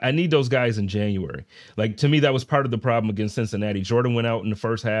last? I need those guys in January. Like, to me, that was part of the problem against Cincinnati. Jordan went out in the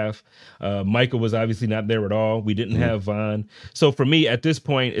first half. Micah was obviously not there at all. We didn't have Von. So for me, at this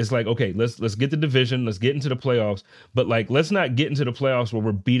point, it's like, okay, let's get the division. Let's get into the playoffs. But like, let's not get into the playoffs where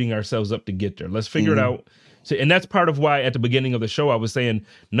we're beating ourselves up to get there. Let's figure it out. So, and that's part of why at the beginning of the show I was saying,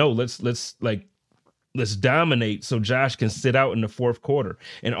 no, let's dominate so Josh can sit out in the fourth quarter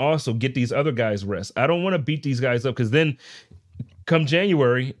and also get these other guys rest. I don't want to beat these guys up because then come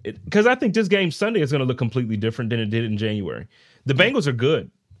January, because I think this game Sunday is going to look completely different than it did in January. The Bengals are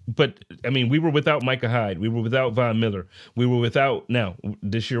good, but I mean, we were without Micah Hyde. We were without Von Miller. We were without, now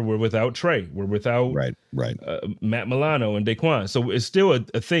this year we're without Trey. We're without Matt Milano and Daquan. So it's still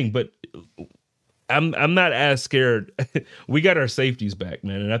a thing, but I'm not as scared. We got our safeties back,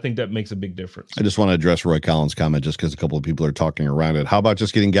 man, and I think that makes a big difference. I just want to address Roy Collins' comment just because a couple of people are talking around it. How about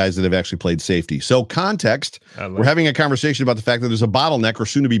just getting guys that have actually played safety? So context, we're having a conversation about the fact that there's a bottleneck or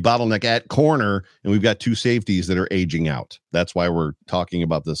soon to be bottleneck at corner, and we've got 2 safeties that are aging out. That's why we're talking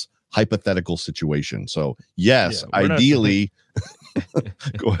about this hypothetical situation. So yes, ideally,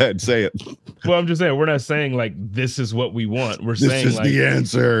 go ahead, say it. Well, I'm just saying, we're not saying like this is what we want. We're this saying is like the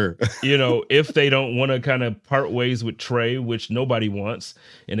answer. If they don't want to kind of part ways with Trey, which nobody wants,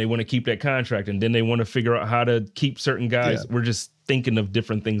 and they want to keep that contract, and then they want to figure out how to keep certain guys. We're just thinking of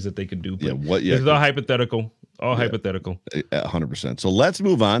different things that they could do. But it's all hypothetical. Hypothetical. 100%. So let's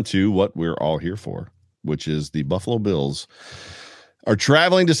move on to what we're all here for, which is the Buffalo Bills are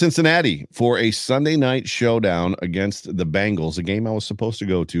traveling to Cincinnati for a Sunday night showdown against the Bengals, a game I was supposed to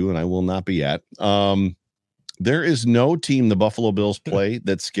go to and I will not be at. There is no team the Buffalo Bills play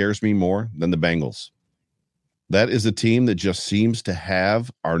that scares me more than the Bengals. That is a team that just seems to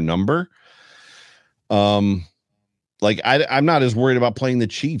have our number. I'm not as worried about playing the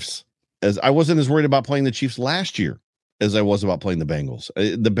Chiefs as I wasn't as worried about playing the Chiefs last year as I was about playing the Bengals.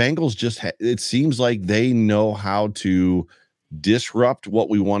 The Bengals just, it seems like they know how to disrupt what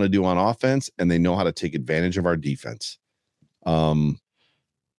we want to do on offense, and they know how to take advantage of our defense. Where's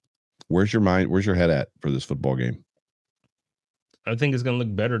your head at for this football game? I think it's going to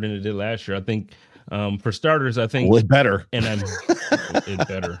look better than it did last year. I think, for starters, it better, and it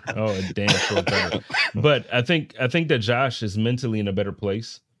better. Oh, it damn sure better. But I think that Josh is mentally in a better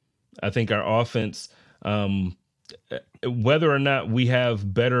place. I think our offense, whether or not we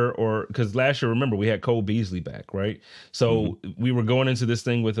have better, or because last year, remember, we had Cole Beasley back, right? So we were going into this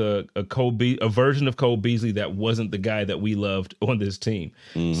thing with a version of Cole Beasley that wasn't the guy that we loved on this team.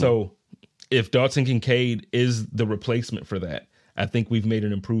 So if Dalton Kincaid is the replacement for that, I think we've made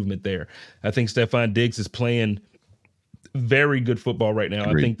an improvement there. I think Stephon Diggs is playing very good football right now.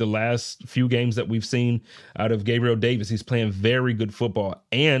 Agreed. I think the last few games that we've seen out of Gabriel Davis, he's playing very good football.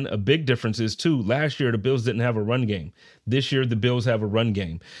 And a big difference is, too, last year the Bills didn't have a run game. This year the Bills have a run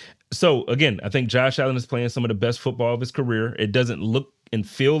game. So, again, I think Josh Allen is playing some of the best football of his career. It doesn't look and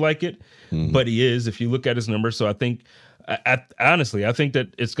feel like it, but he is if you look at his numbers. So I think, honestly, I think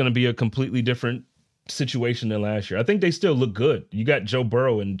that it's going to be a completely different situation than last year. I think they still look good. You got Joe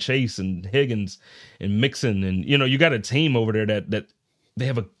Burrow and Chase and Higgins and Mixon, and you got a team over there that they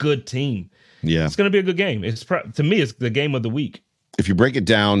have a good team. Yeah, it's going to be a good game. To me, it's the game of the week. If you break it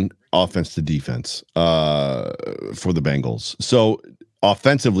down, offense to defense for the Bengals. So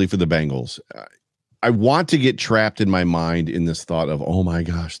offensively for the Bengals, I want to get trapped in my mind in this thought of, oh my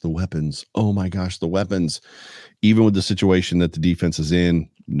gosh, the weapons. Oh my gosh, the weapons. Even with the situation that the defense is in,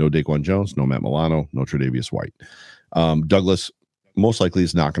 no Daquan Jones, no Matt Milano, no Tre'Davious White. Douglas most likely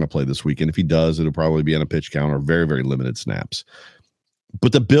is not going to play this weekend. If he does, it'll probably be on a pitch count or very, very limited snaps.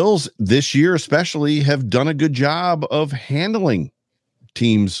 But the Bills this year especially have done a good job of handling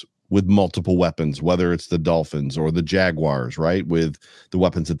teams with multiple weapons, whether it's the Dolphins or the Jaguars, right? With the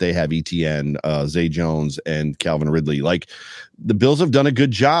weapons that they have, ETN, Zay Jones, and Calvin Ridley. Like, the Bills have done a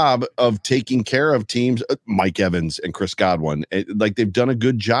good job of taking care of teams, Mike Evans and Chris Godwin. Like, they've done a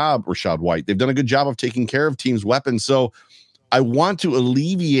good job, Rashad White. They've done a good job of taking care of teams' weapons. So I want to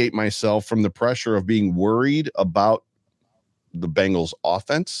alleviate myself from the pressure of being worried about the Bengals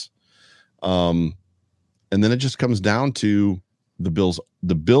offense. And then it just comes down to the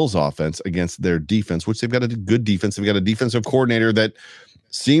Bills offense against their defense, which they've got a good defense. They've got a defensive coordinator that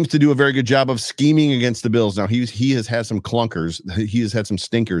seems to do a very good job of scheming against the Bills. Now he has had some clunkers. He has had some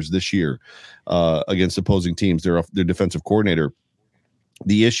stinkers this year against opposing teams. Their defensive coordinator.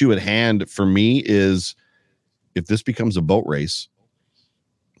 The issue at hand for me is, if this becomes a boat race,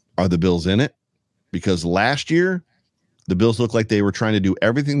 are the Bills in it? Because last year the Bills looked like they were trying to do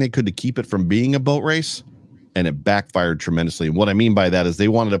everything they could to keep it from being a boat race, and it backfired tremendously. And what I mean by that is they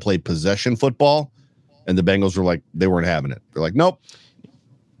wanted to play possession football, and the Bengals were like, they weren't having it. They're like, nope.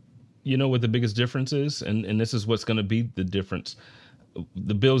 You know what the biggest difference is? And this is what's going to be the difference.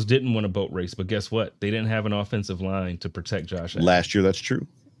 The Bills didn't want a boat race, but guess what? They didn't have an offensive line to protect Josh Allen. Last year, that's true.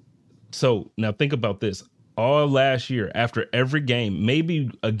 So now think about this. All last year, after every game, maybe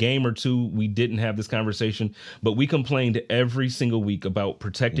a game or two, we didn't have this conversation, but we complained every single week about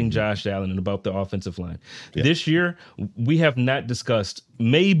protecting Josh Allen and about the offensive line. Yeah. This year, we have not discussed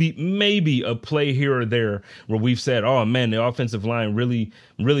maybe a play here or there where we've said, oh man, the offensive line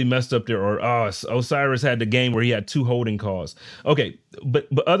really messed up there, or Osiris had the game where he had 2 holding calls. Okay, but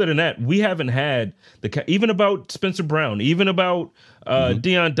other than that, we haven't had even about Spencer Brown, even about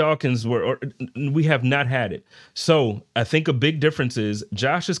Deion Dawkins, we have not had it. So I think a big difference is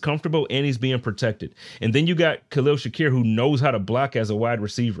Josh is comfortable and he's being protected. And then you got Khalil Shakir, who knows how to block as a wide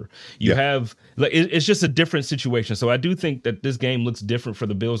receiver. You have, like, it's just a different situation. So I do think that this game looks different for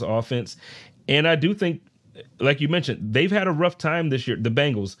the Bills offense. And I do think, like you mentioned, they've had a rough time this year, the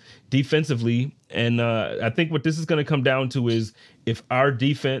Bengals, defensively. And I think what this is going to come down to is if our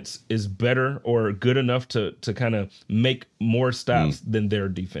defense is better or good enough to kind of make more stops than their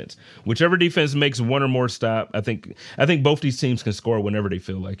defense. Whichever defense makes one or more stop, I think both these teams can score whenever they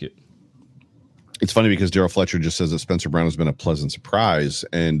feel like it. It's funny because Daryl Fletcher just says that Spencer Brown has been a pleasant surprise.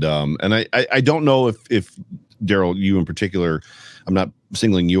 And I don't know if Daryl, you in particular, I'm not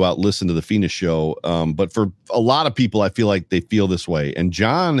singling you out, listen to the Phoenix show. But for a lot of people, I feel like they feel this way. And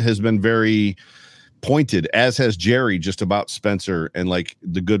John has been very pointed, as has Jerry, just about Spencer and like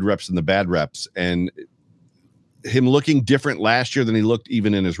the good reps and the bad reps, and him looking different last year than he looked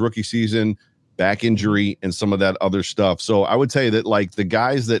even in his rookie season, back injury and some of that other stuff. So I would say that, like, the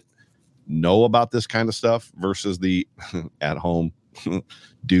guys that know about this kind of stuff versus the at home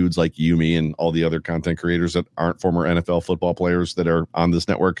dudes like you, me, and all the other content creators that aren't former NFL football players that are on this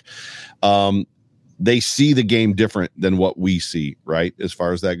network, they see the game different than what we see, right? As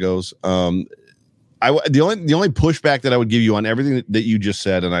far as that goes. The only pushback that I would give you on everything that you just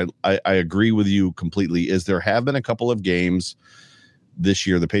said, and I agree with you completely, is there have been a couple of games this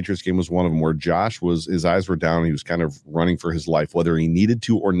year. The Patriots game was one of them where his eyes were down. He was kind of running for his life, whether he needed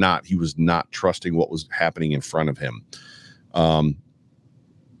to or not. He was not trusting what was happening in front of him.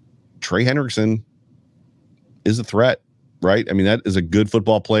 Trey Hendrickson is a threat, right? I mean, that is a good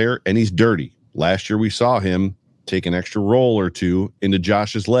football player, and he's dirty. Last year we saw him take an extra roll or two into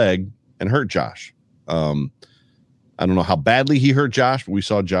Josh's leg and hurt Josh. I don't know how badly he hurt Josh, but we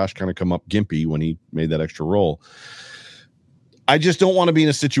saw Josh kind of come up gimpy when he made that extra roll. I just don't want to be in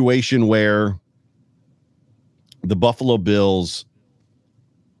a situation where the Buffalo Bills,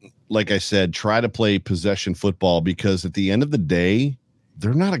 like I said, try to play possession football, because at the end of the day,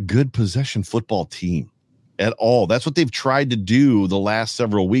 they're not a good possession football team at all. That's what they've tried to do the last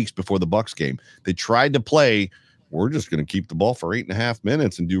several weeks before the Bucs game. They tried to play, we're just going to keep the ball for 8.5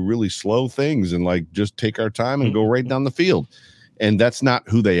 minutes and do really slow things and like just take our time and go right down the field. And that's not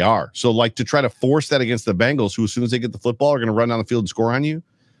who they are. So like to try to force that against the Bengals, who as soon as they get the football are going to run down the field and score on you,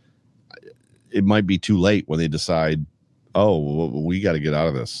 it might be too late when they decide, oh, we got to get out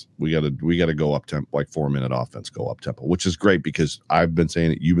of this. We got to go up tempo, like 4-minute offense, go up tempo, which is great because I've been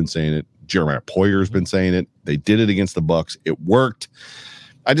saying it. You've been saying it. Jeremiah Poyer's been saying it. They did it against the Bucs. It worked.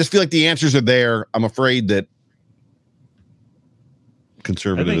 I just feel like the answers are there. I'm afraid that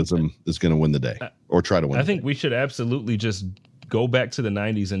conservatism is going to win the day or try to win. I think we should absolutely just go back to the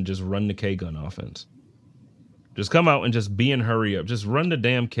 90s and just run the K-gun offense. Just come out and just be in hurry up. Just run the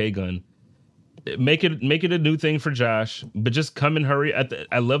damn K-gun. Make it a new thing for Josh, but just come and hurry.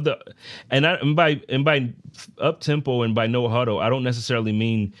 I love and by up tempo and by no huddle, I don't necessarily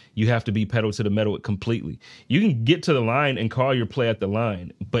mean you have to be pedal to the metal completely. You can get to the line and call your play at the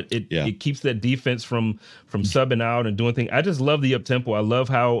line, but it keeps that defense from subbing out and doing things. I just love the up tempo. I love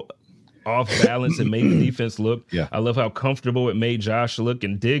how off balance it made the defense look. Yeah. I love how comfortable it made Josh look,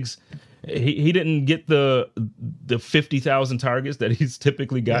 and Diggs. He didn't get the 50,000 targets that he's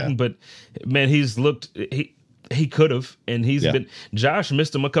typically gotten, but man, he's looked he could have, and he's been. Josh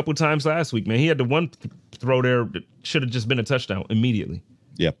missed him a couple times last week. Man, he had the one throw there that should have just been a touchdown immediately.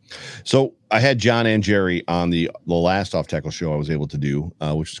 Yeah. So I had John and Jerry on the last Off Tackle show I was able to do,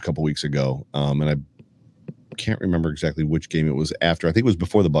 which was a couple weeks ago, and I can't remember exactly which game it was after. I think it was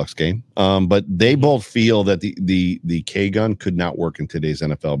before the Bucs game. But they both feel that the K-gun could not work in today's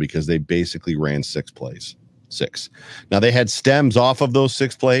NFL because they basically ran 6 plays. 6. Now they had stems off of those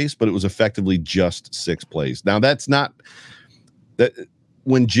 6 plays, but it was effectively just 6 plays. Now that's not that.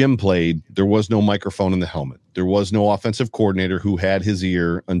 When Jim played, there was no microphone in the helmet. There was no offensive coordinator who had his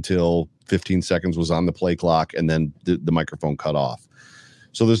ear until 15 seconds was on the play clock, and then the microphone cut off.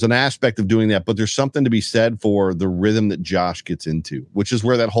 So there's an aspect of doing that, but there's something to be said for the rhythm that Josh gets into, which is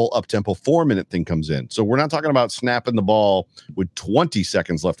where that whole up-tempo 4-minute thing comes in. So we're not talking about snapping the ball with 20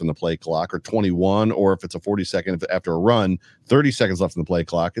 seconds left on the play clock or 21, or if it's a 40-second after a run, 30 seconds left on the play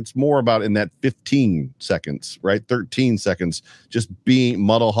clock. It's more about in that 15 seconds, right? 13 seconds, just being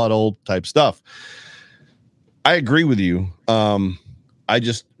muddle huddle type stuff. I agree with you. I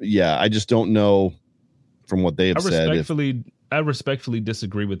just don't know from what they have said. I respectfully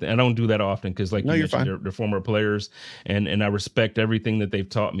disagree with it. I don't do that often because, like you mentioned, they're former players, and I respect everything that they've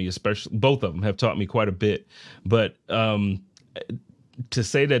taught me. Especially both of them have taught me quite a bit. But to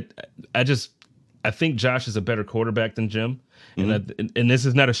say that, I think Josh is a better quarterback than Jim. Mm-hmm. And this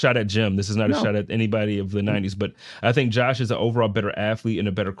is not a shot at Jim. This is not a shot at anybody of the 90s. But I think Josh is an overall better athlete and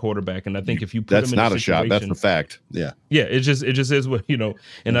a better quarterback. And I think if you put him in a situation, that's a fact. Yeah. Yeah. It just is what, And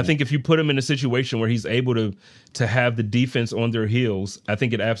mm-hmm. I think if you put him in a situation where he's able to have the defense on their heels, I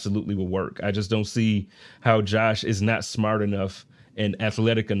think it absolutely will work. I just don't see how Josh is not smart enough and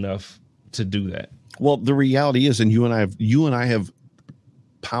athletic enough to do that. Well, the reality is, and you and I have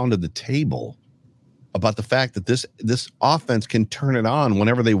pounded the table about the fact that this offense can turn it on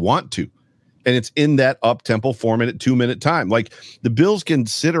whenever they want to. And it's in that up-tempo 4-minute, 2-minute time. Like the Bills can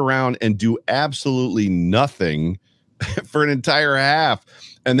sit around and do absolutely nothing for an entire half.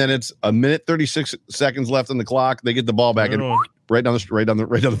 And then it's a minute, 36 seconds left on the clock. They get the ball back and right down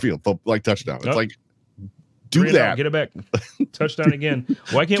the field, like touchdown. It's like, do that. Get it back. Touchdown again.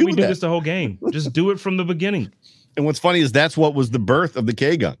 Why can't we do this the whole game? Just do it from the beginning. And what's funny is that's what was the birth of the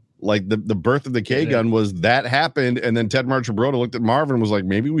K-gun. Like the birth of the K-gun was that happened, and then Ted Marchibroda looked at Marvin and was like,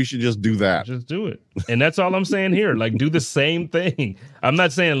 maybe we should just do that. Just do it. And that's all I'm saying here. Like, do the same thing. I'm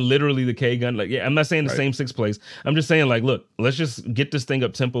not saying literally the K-gun. Like, I'm not saying the same 6 plays. I'm just saying, like, look, let's just get this thing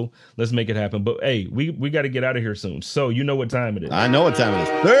up tempo. Let's make it happen. But, hey, we got to get out of here soon. So you know what time it is. I know what time it is.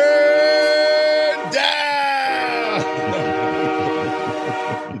 Third down!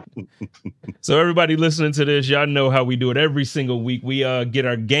 So everybody listening to this, y'all know how we do it every single week. We get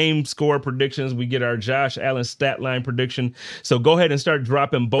our game score predictions. We get our Josh Allen stat line prediction. So go ahead and start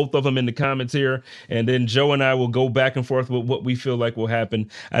dropping both of them in the comments here. And then Joe and I will go back and forth with what we feel like will happen.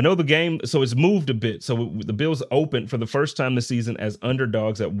 I know the game, so it's moved a bit. So the Bills opened for the first time this season as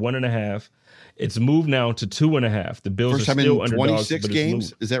underdogs at 1.5. It's moved now to 2.5. The Bills First are time still in underdogs. 26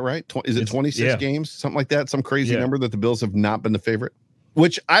 games. Is that right? Is it 26 games? Something like that? Some crazy number that the Bills have not been the favorite?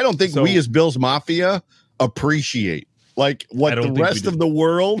 Which I don't think we as Bills Mafia appreciate. Like what the rest of the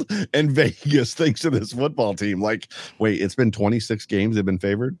world and Vegas thinks of this football team. Like, wait, it's been 26 games they've been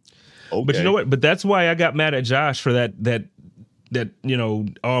favored? Okay. But you know what? But that's why I got mad at Josh for that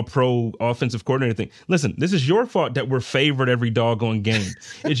all pro offensive coordinator thing. Listen, this is your fault that we're favored every doggone game.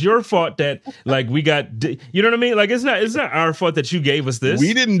 It's your fault that like we got, you know what I mean? Like it's not our fault that you gave us this.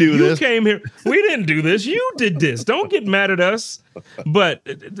 We didn't do this. You came here. We didn't do this. You did this. Don't get mad at us. But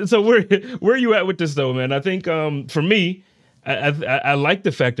so where are you at with this though, man? I think for me, I like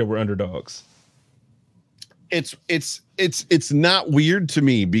the fact that we're underdogs. It's not weird to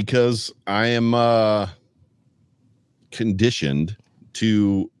me because I am conditioned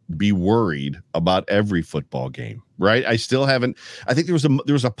to be worried about every football game, right? I still haven't. I think there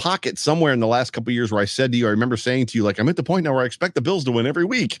was a pocket somewhere in the last couple of years where I said to you, I remember saying to you, like, I'm at the point now where I expect the Bills to win every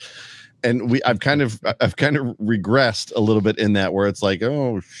week, and I've kind of regressed a little bit in that where it's like,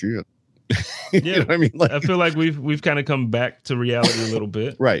 oh shit. You know what I mean? Like, I feel like we've kind of come back to reality a little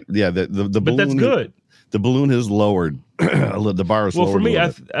bit, right? Yeah, the balloon, but that's good. The balloon has lowered. The bar is lowered. Well, for me,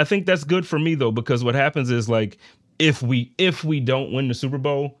 I think that's good for me though, because what happens is like if we don't win the Super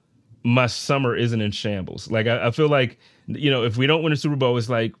Bowl, my summer isn't in shambles. Like I feel like, you know, if we don't win the Super Bowl, it's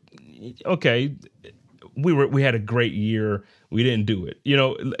like, okay, we had a great year. We didn't do it. You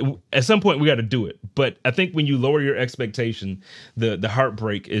know, at some point we got to do it. But I think when you lower your expectation, the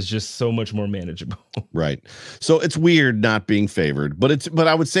heartbreak is just so much more manageable. Right. So it's weird not being favored, but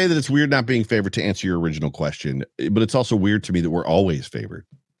I would say that it's weird not being favored to answer your original question. But it's also weird to me that we're always favored.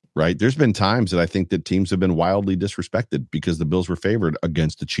 Right. There's been times that I think that teams have been wildly disrespected because the Bills were favored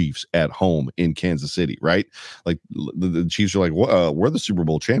against the Chiefs at home in Kansas City. Right. Like the Chiefs are like, we're the Super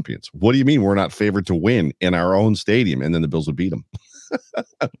Bowl champions. What do you mean we're not favored to win in our own stadium? And then the Bills would beat them.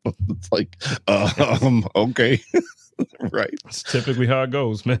 It's like, OK. Right. It's typically how it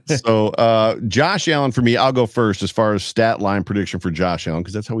goes, man. So Josh Allen for me, I'll go first as far as stat line prediction for Josh Allen,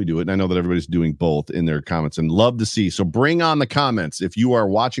 because that's how we do it. And I know that everybody's doing both in their comments and love to see. So bring on the comments. If you are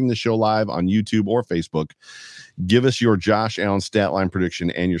watching the show live on YouTube or Facebook, give us your Josh Allen stat line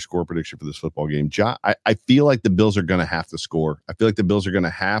prediction and your score prediction for this football game. I feel like the Bills are going to have to score. I feel like the Bills are going to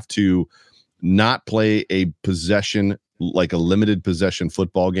have to not play a possession, like a limited possession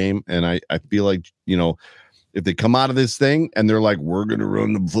football game. And I feel like, you know, if they come out of this thing and they're like, we're going to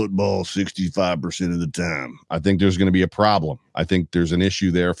run the football 65% of the time, I think there's going to be a problem. I think there's an issue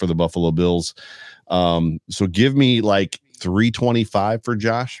there for the Buffalo Bills. So give me like 325 for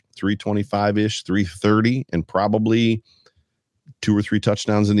Josh, 325-ish, 330, and probably 2 or 3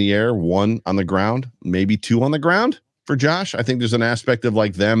 touchdowns in the air, 1 on the ground, maybe 2 on the ground for Josh. I think there's an aspect of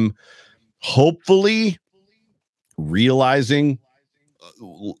like them hopefully realizing,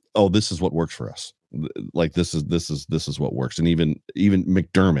 oh, this is what works for us. Like this is what works. And even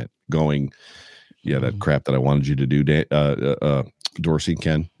McDermott going, yeah, that crap that I wanted you to do, Dorsey,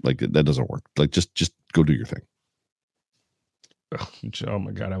 Ken, like that doesn't work. Like just go do your thing. Oh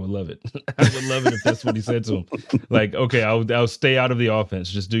my God, I would love it. I would love it if that's what he said to him. Like, okay, I'll stay out of the offense.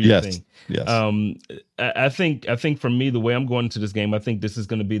 Just do your thing. Yes. I think for me, the way I'm going into this game, I think this is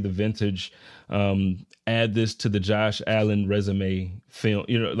going to be the vintage. Add this to the Josh Allen resume film.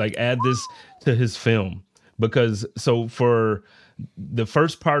 You know, like add this to his film, because so for the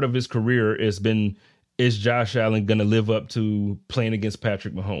first part of his career, is Josh Allen going to live up to playing against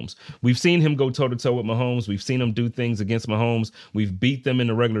Patrick Mahomes? We've seen him go toe-to-toe with Mahomes. We've seen him do things against Mahomes. We've beat them in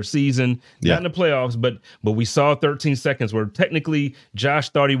the regular season, not in the playoffs, but we saw 13 seconds where technically Josh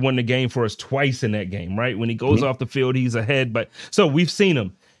thought he won the game for us twice in that game, right? When he goes off the field, he's ahead. But so we've seen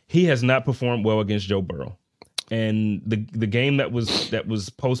him. He has not performed well against Joe Burrow. And the game that was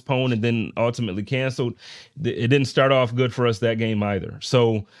postponed and then ultimately canceled, it didn't start off good for us that game either.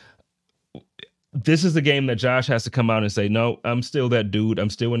 So this is the game that Josh has to come out and say, no, I'm still that dude. I'm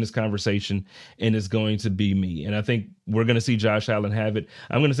still in this conversation, and it's going to be me. And I think we're going to see Josh Allen have it.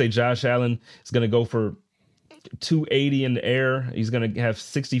 I'm going to say Josh Allen is going to go for 280 in the air. He's going to have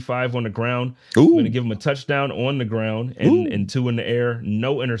 65 on the ground. Ooh. I'm going to give him a touchdown on the ground and 2 in the air.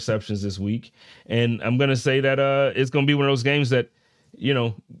 No interceptions this week. And I'm going to say that it's going to be one of those games that, you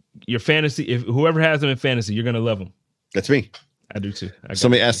know, your fantasy, if whoever has them in fantasy, you're going to love them. That's me. I do too.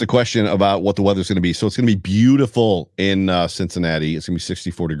 Somebody asked the question about what the weather's going to be. So it's going to be beautiful in Cincinnati. It's going to be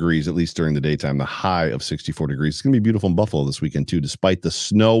 64 degrees, at least during the daytime, the high of 64 degrees. It's going to be beautiful in Buffalo this weekend too, despite the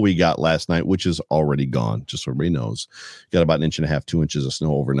snow we got last night, which is already gone. Just so everybody knows, got about 1.5 inches, 2 inches of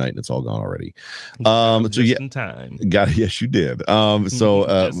snow overnight, and it's all gone already. In time. Yes, you did. I'm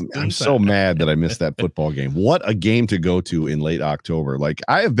so mad that I missed that football game. What a game to go to in late October. Like,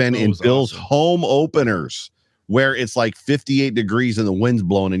 I have been in Bills home openers where it's like 58 degrees and the wind's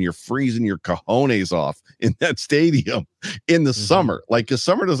blowing and you're freezing your cojones off in that stadium in the summer. Like, because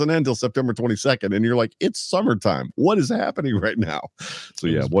summer doesn't end until September 22nd, and you're like, it's summertime. What is happening right now? So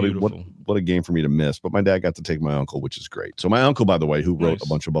yeah, what a game for me to miss. But my dad got to take my uncle, which is great. So my uncle, by the way, who wrote a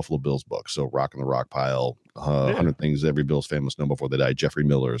bunch of Buffalo Bills books, so Rockin' the Rock Pile, 100 Things Every Bills Fan Must Know Before They Die. Jeffrey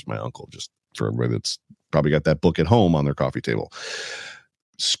Miller is my uncle, just for everybody that's probably got that book at home on their coffee table.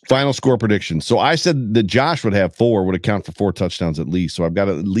 Final score prediction. So I said that Josh would have 4, would account for 4 touchdowns at least. So I've got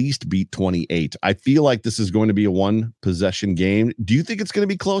to at least beat 28. I feel like this is going to be a 1 possession game. Do you think it's going to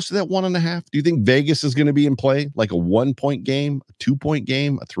be close to that 1.5? Do you think Vegas is going to be in play, like a 1-point game, a 2-point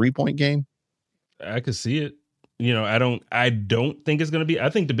game, a 3-point game? I could see it. I don't think it's going to be.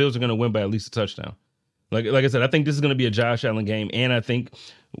 I think the Bills are going to win by at least a touchdown. Like I said, I think this is going to be a Josh Allen game, and I think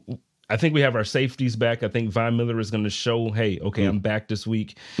we have our safeties back. I think Von Miller is going to show, hey, okay, I'm back this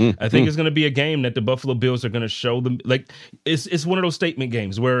week. I think it's going to be a game that the Buffalo Bills are going to show them. Like, it's one of those statement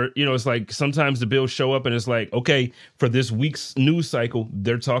games where, it's like sometimes the Bills show up and it's like, okay, for this week's news cycle,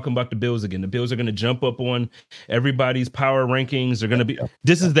 they're talking about the Bills again. The Bills are going to jump up on everybody's power rankings. They're going to be,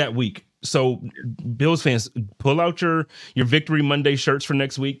 this is that week. So Bills fans, pull out your Victory Monday shirts for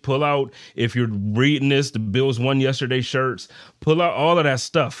next week. Pull out, if you're reading this, the Bills won yesterday shirts. Pull out all of that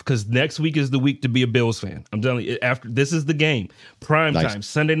stuff, because next week is the week to be a Bills fan. I'm telling you, after this is the game. Prime time,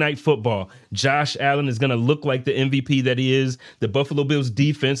 Sunday Night Football. Josh Allen is going to look like the MVP that he is. The Buffalo Bills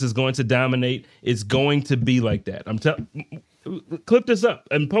defense is going to dominate. It's going to be like that. Clip this up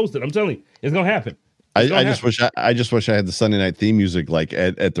and post it. I'm telling you, it's going to happen. I just wish I had the Sunday night theme music like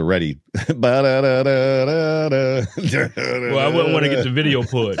at the ready. Well, I wouldn't want to get the video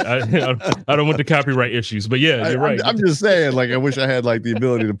pulled. I don't want the copyright issues. But yeah, you're right. I'm just saying, like, I wish I had like the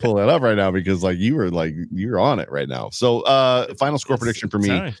ability to pull that up right now, because like you're on it right now. So final score prediction for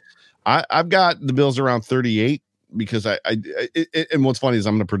me. I've got the Bills around 38. Because and what's funny is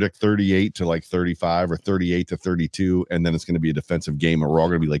I'm going to predict 38 to like 35 or 38 to 32, and then it's going to be a defensive game, and we're all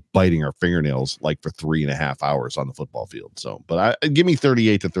going to be like biting our fingernails like for 3.5 hours on the football field. So, but give me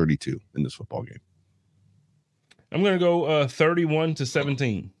 38 to 32 in this football game. I'm going to go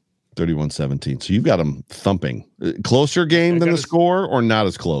 31-17. 31-17. So you've got them thumping. Closer game than the score, or not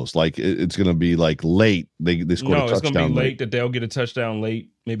as close? Like it's going to be like late. They scored a touchdown. No, it's going to be late. That they'll get a touchdown late.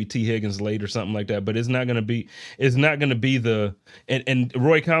 Maybe T. Higgins late or something like that. But it's not going to be. It's not going to be the. And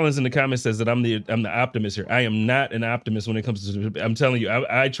Roy Collins in the comments says that I'm the optimist here. I am not an optimist when it comes to. I'm telling you,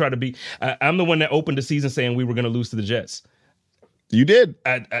 I try to be. I'm the one that opened the season saying we were going to lose to the Jets. You did.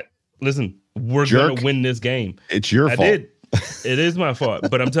 Listen. We're going to win this game. It's your fault. I did. It is my fault,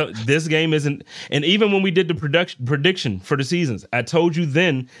 but I'm telling this game isn't. And even when we did the prediction for the seasons, I told you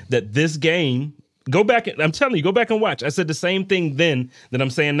then that this game. Go back. I'm telling you, go back and watch. I said the same thing then that I'm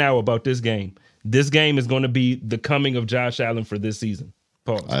saying now about this game. This game is going to be the coming of Josh Allen for this season.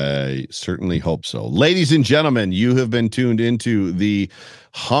 Pause. I certainly hope so. Ladies and gentlemen, you have been tuned into the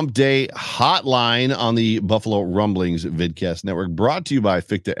Hump Day Hotline on the Buffalo Rumblings Vidcast Network, brought to you by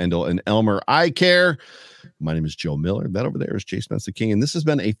Fichte, Endel, and Elmer Eye Care. My name is Joe Miller. That over there is Chase Spence the King, and this has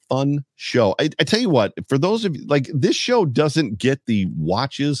been a fun show. I tell you what, for those of you, like, this show doesn't get the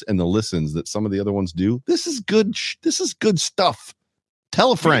watches and the listens that some of the other ones do. This is good. This is good stuff.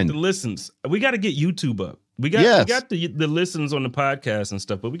 Tell a friend. The listens. We got to get YouTube up. We got the listens on the podcast and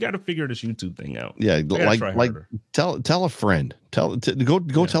stuff, but we got to figure this YouTube thing out. Yeah, like tell a friend.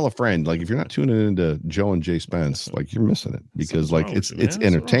 Tell a friend. Like, if you're not tuning into Joe and Jay Spence, like, you're missing it, because like it's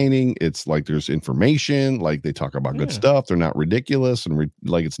entertaining. It's like there's information. Like, they talk about good stuff. They're not ridiculous, and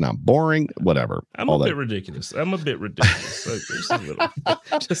like it's not boring. Whatever. I'm a bit ridiculous.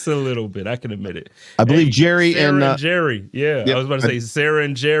 Just a little bit. I can admit it. I believe Jerry and Jerry. Yeah, I was about to say Sarah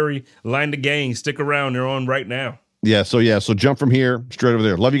and Jerry, line the gang. Stick around. They're on right now. Yeah. So jump from here straight over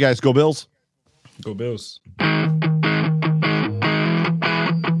there. Love you guys. Go Bills. Go Bills.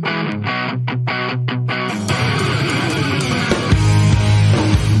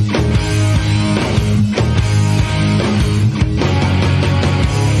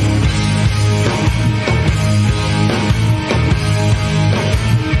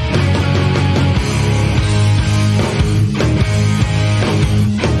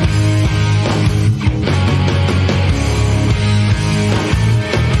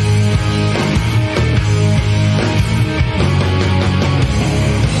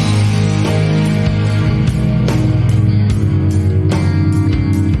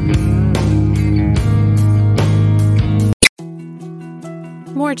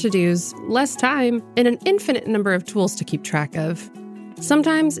 more to-dos, less time, and an infinite number of tools to keep track of.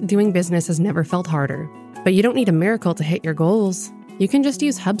 Sometimes doing business has never felt harder, but you don't need a miracle to hit your goals. You can just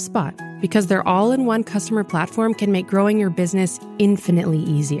use HubSpot, because their all-in-one customer platform can make growing your business infinitely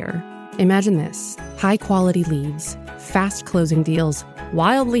easier. Imagine this: high-quality leads, fast closing deals,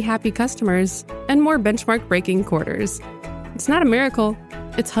 wildly happy customers, and more benchmark-breaking quarters. It's not a miracle,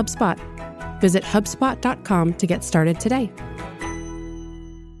 it's HubSpot. Visit HubSpot.com to get started today.